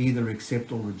have to either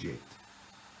accept or reject.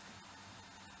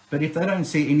 But if they don't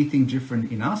see anything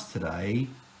different in us today,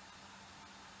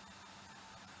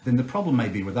 then the problem may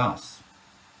be with us.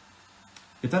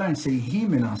 If they don't see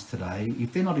him in us today,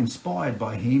 if they're not inspired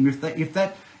by him,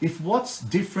 if what's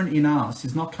different in us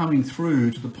is not coming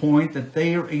through to the point that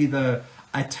they're either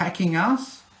attacking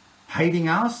us, hating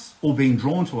us, or being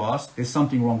drawn to us, there's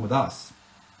something wrong with us.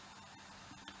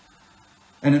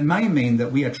 And it may mean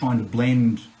that we are trying to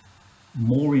blend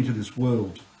more into this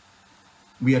world.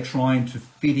 We are trying to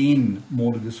fit in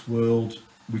more to this world,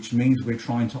 which means we're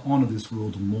trying to honor this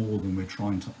world more than we're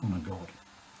trying to honor God,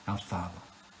 our Father.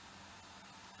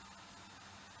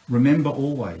 Remember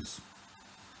always,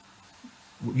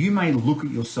 you may look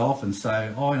at yourself and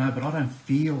say, oh, no, but I don't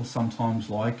feel sometimes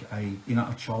like a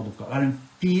child of God. I don't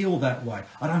feel that way.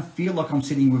 I don't feel like I'm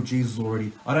sitting with Jesus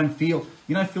already. I don't feel,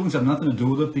 feelings have nothing to do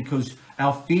with it, because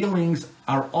our feelings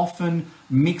are often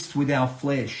mixed with our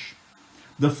flesh.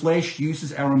 The flesh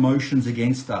uses our emotions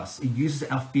against us. It uses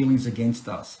our feelings against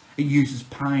us. It uses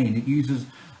pain. It uses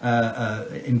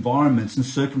environments and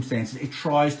circumstances. It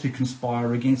tries to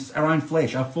conspire against us. Our own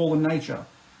flesh, our fallen nature,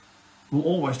 will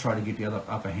always try to get the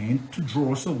upper hand to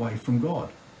draw us away from God.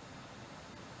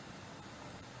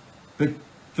 But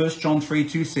 1 John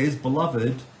 3:2 says,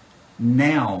 Beloved,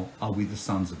 now are we the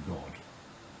sons of God.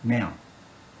 Now.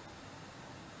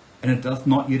 And it doth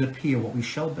not yet appear what we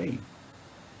shall be.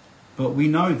 But we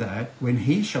know that when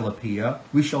he shall appear,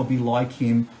 we shall be like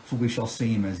him, for we shall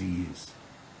see him as he is.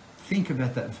 Think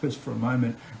about that verse for a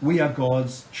moment. We are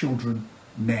God's children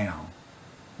now.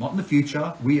 Not in the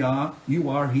future. You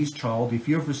are his child. If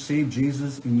you've received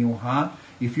Jesus in your heart,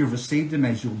 if you've received him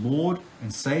as your Lord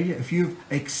and Savior, if you've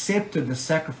accepted the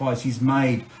sacrifice he's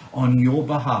made on your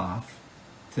behalf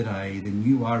today, then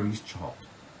you are his child.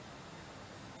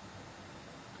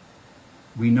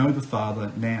 We know the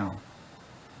Father now.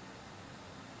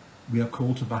 We are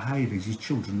called to behave as his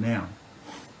children now.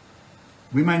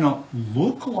 We may not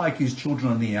look like his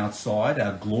children on the outside,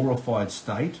 our glorified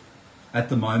state at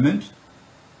the moment,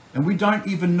 and we don't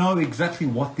even know exactly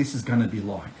what this is going to be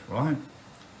like, right?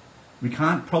 We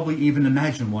can't probably even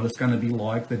imagine what it's going to be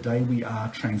like the day we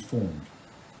are transformed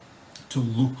to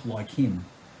look like him.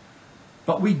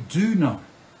 But we do know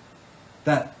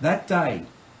that that day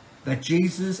that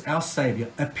Jesus, our Saviour,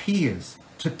 appears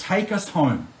to take us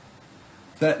home,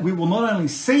 that we will not only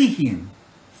see him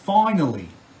finally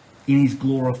in his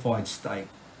glorified state,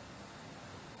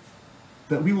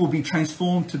 that we will be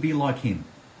transformed to be like him.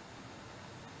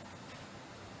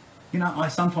 You know, I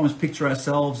sometimes picture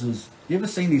ourselves as, you ever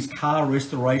seen these car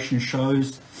restoration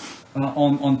shows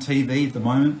on TV at the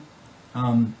moment?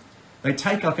 They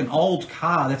take like an old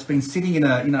car that's been sitting in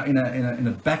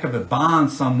a back of a barn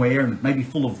somewhere, and maybe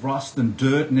full of rust and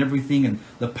dirt and everything, and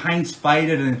the paint's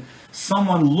faded, and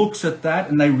someone looks at that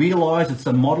and they realise it's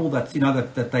a model that's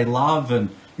that they love, and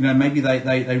maybe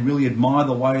they really admire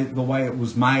the way it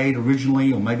was made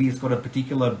originally, or maybe it's got a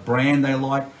particular brand they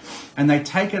like, and they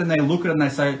take it and they look at it and they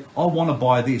say, I want to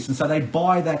buy this. And so they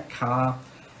buy that car,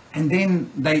 and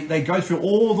then they go through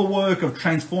all the work of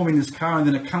transforming this car, and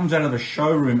then it comes out of the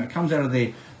showroom, it comes out of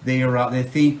their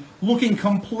thing looking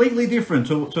completely different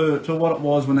to what it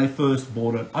was when they first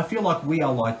bought it. I feel like we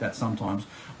are like that sometimes.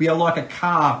 We are like a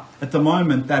car at the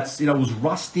moment that's was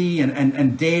rusty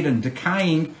and dead and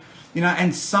decaying,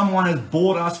 and someone has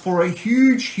bought us for a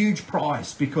huge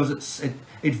price because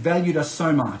it valued us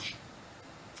so much.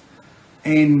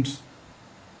 And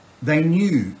they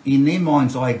knew in their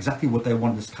mind's eye exactly what they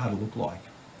wanted this car to look like.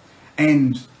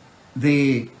 And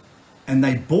they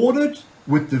bought it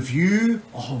with the view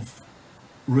of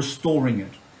restoring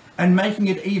it and making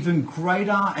it even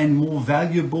greater and more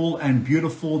valuable and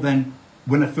beautiful than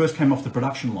when it first came off the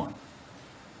production line.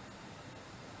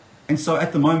 And so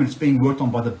at the moment it's being worked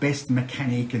on by the best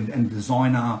mechanic and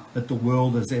designer that the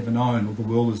world has ever known or the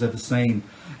world has ever seen.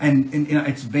 And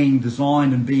it's being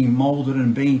designed and being molded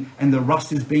and the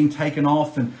rust is being taken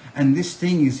off, and this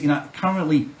thing is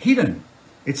currently hidden.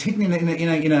 It's hidden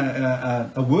in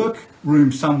a work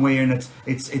room somewhere, and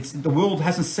it's the world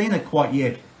hasn't seen it quite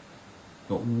yet.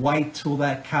 But wait till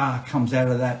that car comes out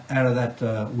of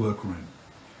that workroom.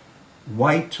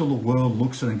 Wait till the world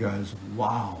looks at it and goes,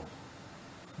 wow,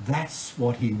 that's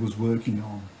what he was working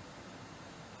on.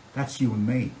 That's you and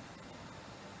me.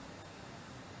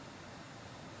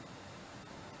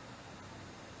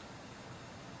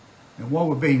 And while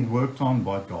we're being worked on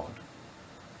by God,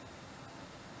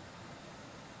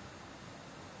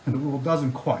 and the world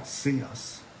doesn't quite see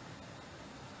us,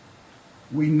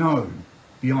 we know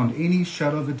beyond any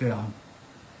shadow of a doubt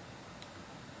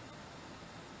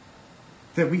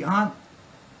that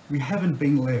we haven't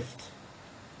been left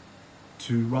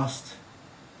to rust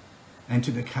and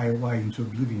to decay away into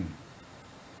oblivion.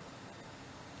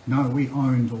 No, we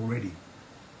owned already.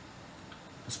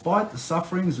 Despite the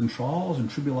sufferings and trials and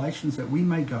tribulations that we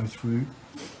may go through,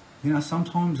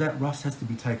 sometimes that rust has to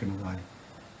be taken away.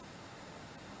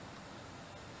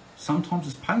 Sometimes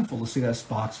it's painful to see those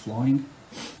sparks flying,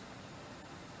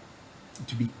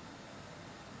 to be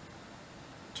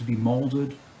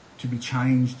molded, to be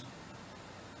changed.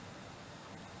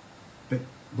 But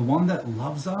the one that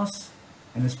loves us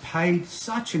and has paid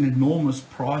such an enormous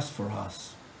price for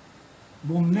us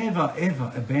will never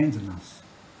ever abandon us.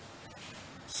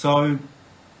 So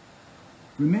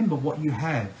remember what you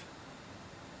have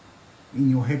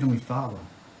in your Heavenly Father.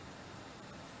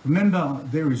 Remember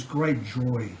there is great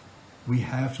joy we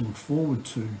have to look forward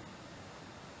to.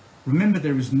 Remember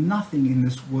there is nothing in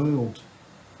this world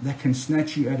that can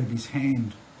snatch you out of his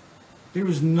hand. There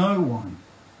is no one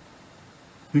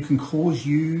who can cause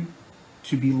you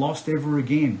to be lost ever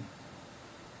again.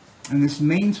 And this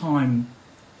meantime,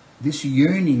 this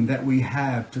yearning that we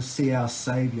have to see our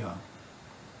Saviour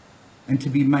and to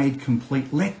be made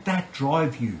complete, let that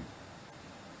drive you.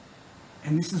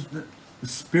 And this is the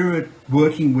Spirit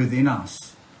working within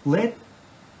us. Let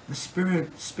the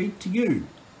Spirit speak to you.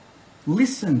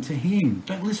 Listen to him.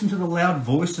 Don't listen to the loud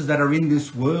voices that are in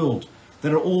this world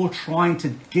that are all trying to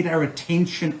get our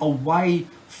attention away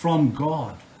from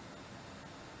God.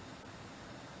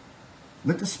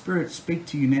 Let the Spirit speak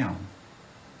to you now.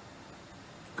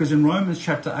 Because in Romans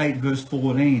chapter 8, verse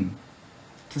 14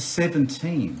 to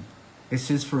 17, it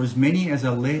says, "For as many as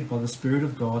are led by the Spirit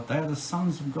of God, they are the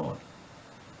sons of God.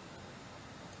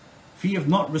 For ye have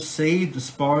not received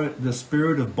the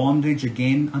spirit of bondage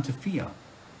again unto fear,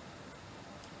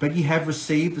 but ye have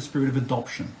received the spirit of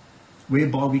adoption,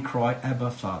 whereby we cry, Abba,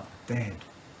 Father," Dad.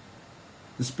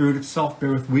 "The Spirit itself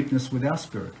beareth witness with our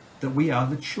spirit that we are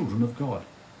the children of God.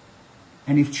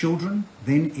 And if children,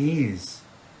 then heirs,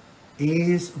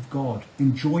 heirs of God,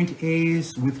 and joint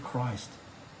heirs with Christ.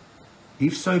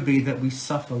 If so be that we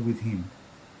suffer with him,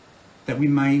 that we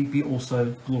may be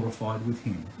also glorified with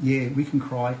him." Yeah, we can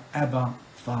cry, Abba,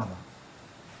 Father.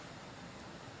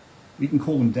 We can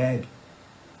call him Dad.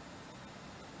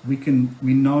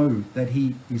 We know that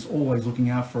he is always looking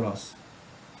out for us.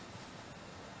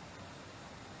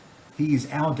 He is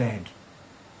our Dad.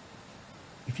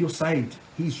 If you're saved,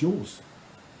 he's yours.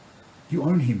 You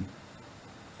own him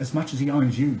as much as he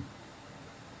owns you.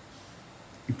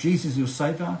 If Jesus is your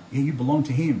Savior, yeah, you belong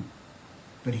to him.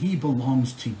 But he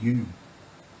belongs to you.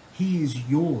 He is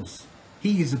yours.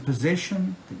 He is a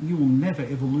possession that you will never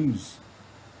ever lose.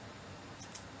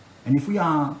 And if we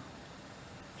are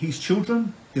his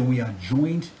children, then we are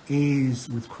joint heirs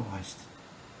with Christ.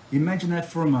 Imagine that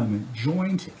for a moment.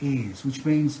 Joint heirs, which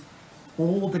means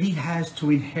all that he has to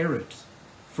inherit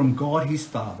from God his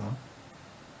Father,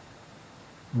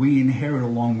 we inherit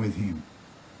along with him.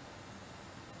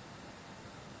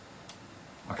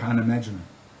 I can't imagine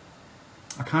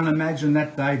it. I can't imagine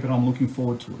that day, but I'm looking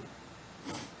forward to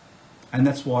it. And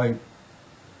that's why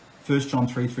 1 John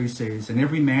 3:3 says, "And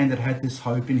every man that hath this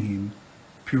hope in him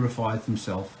purifieth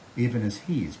himself, even as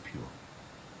he is pure."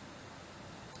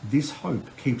 This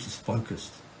hope keeps us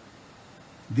focused.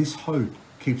 This hope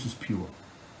keeps us pure.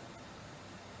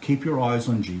 Keep your eyes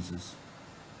on Jesus.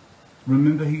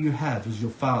 Remember who you have as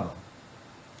your Father.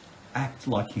 Act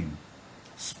like him.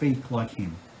 Speak like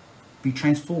him. Be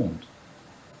transformed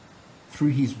through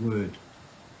his word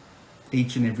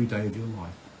each and every day of your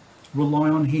life. Rely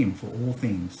on him for all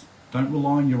things. Don't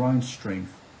rely on your own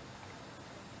strength.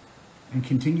 And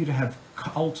continue to have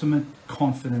ultimate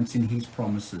confidence in his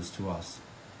promises to us.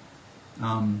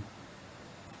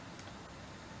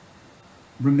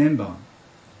 Remember,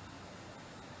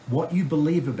 what you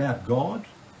believe about God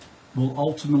will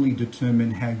ultimately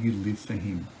determine how you live for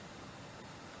him.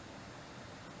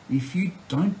 If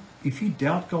you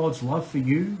doubt God's love for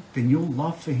you, then your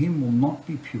love for him will not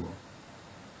be pure.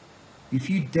 If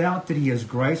you doubt that he has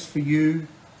grace for you,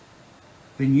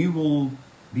 then you will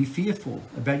be fearful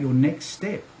about your next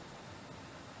step.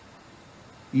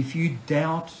 If you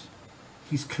doubt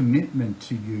his commitment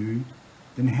to you,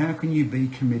 then how can you be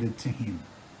committed to him?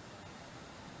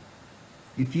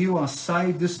 If you are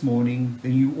saved this morning,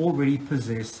 then you already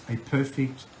possess a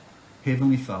perfect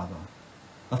Heavenly Father.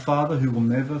 A Father who will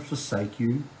never forsake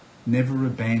you, never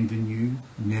abandon you,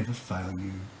 never fail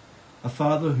you. A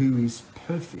Father who is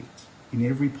perfect in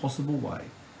every possible way.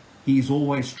 He is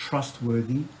always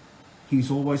trustworthy. He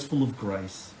is always full of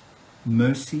grace,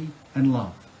 mercy, and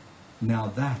love. Now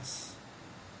that's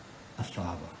a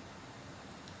Father.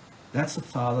 That's a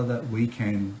Father that we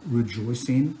can rejoice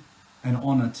in and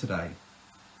honor today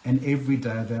and every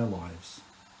day of our lives.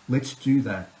 Let's do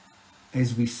that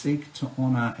as we seek to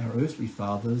honor our earthly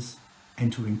fathers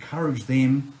and to encourage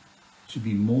them to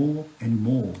be more and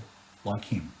more like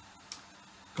him.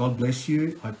 God bless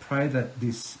you. I pray that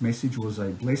this message was a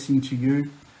blessing to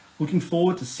you. Looking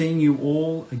forward to seeing you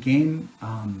all again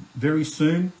very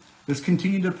soon. Let's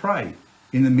continue to pray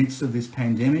in the midst of this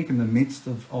pandemic, in the midst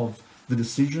of the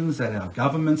decisions that our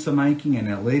governments are making and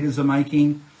our leaders are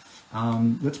making.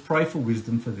 Let's pray for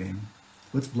wisdom for them.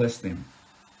 Let's bless them.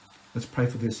 Let's pray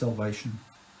for their salvation.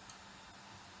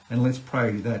 And let's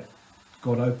pray that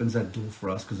God opens that door for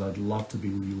us, because I'd love to be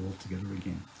with you all together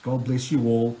again. God bless you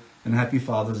all, and happy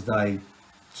Father's Day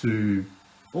to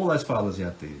all those fathers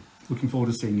out there. Looking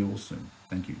forward to seeing you all soon.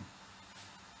 Thank you.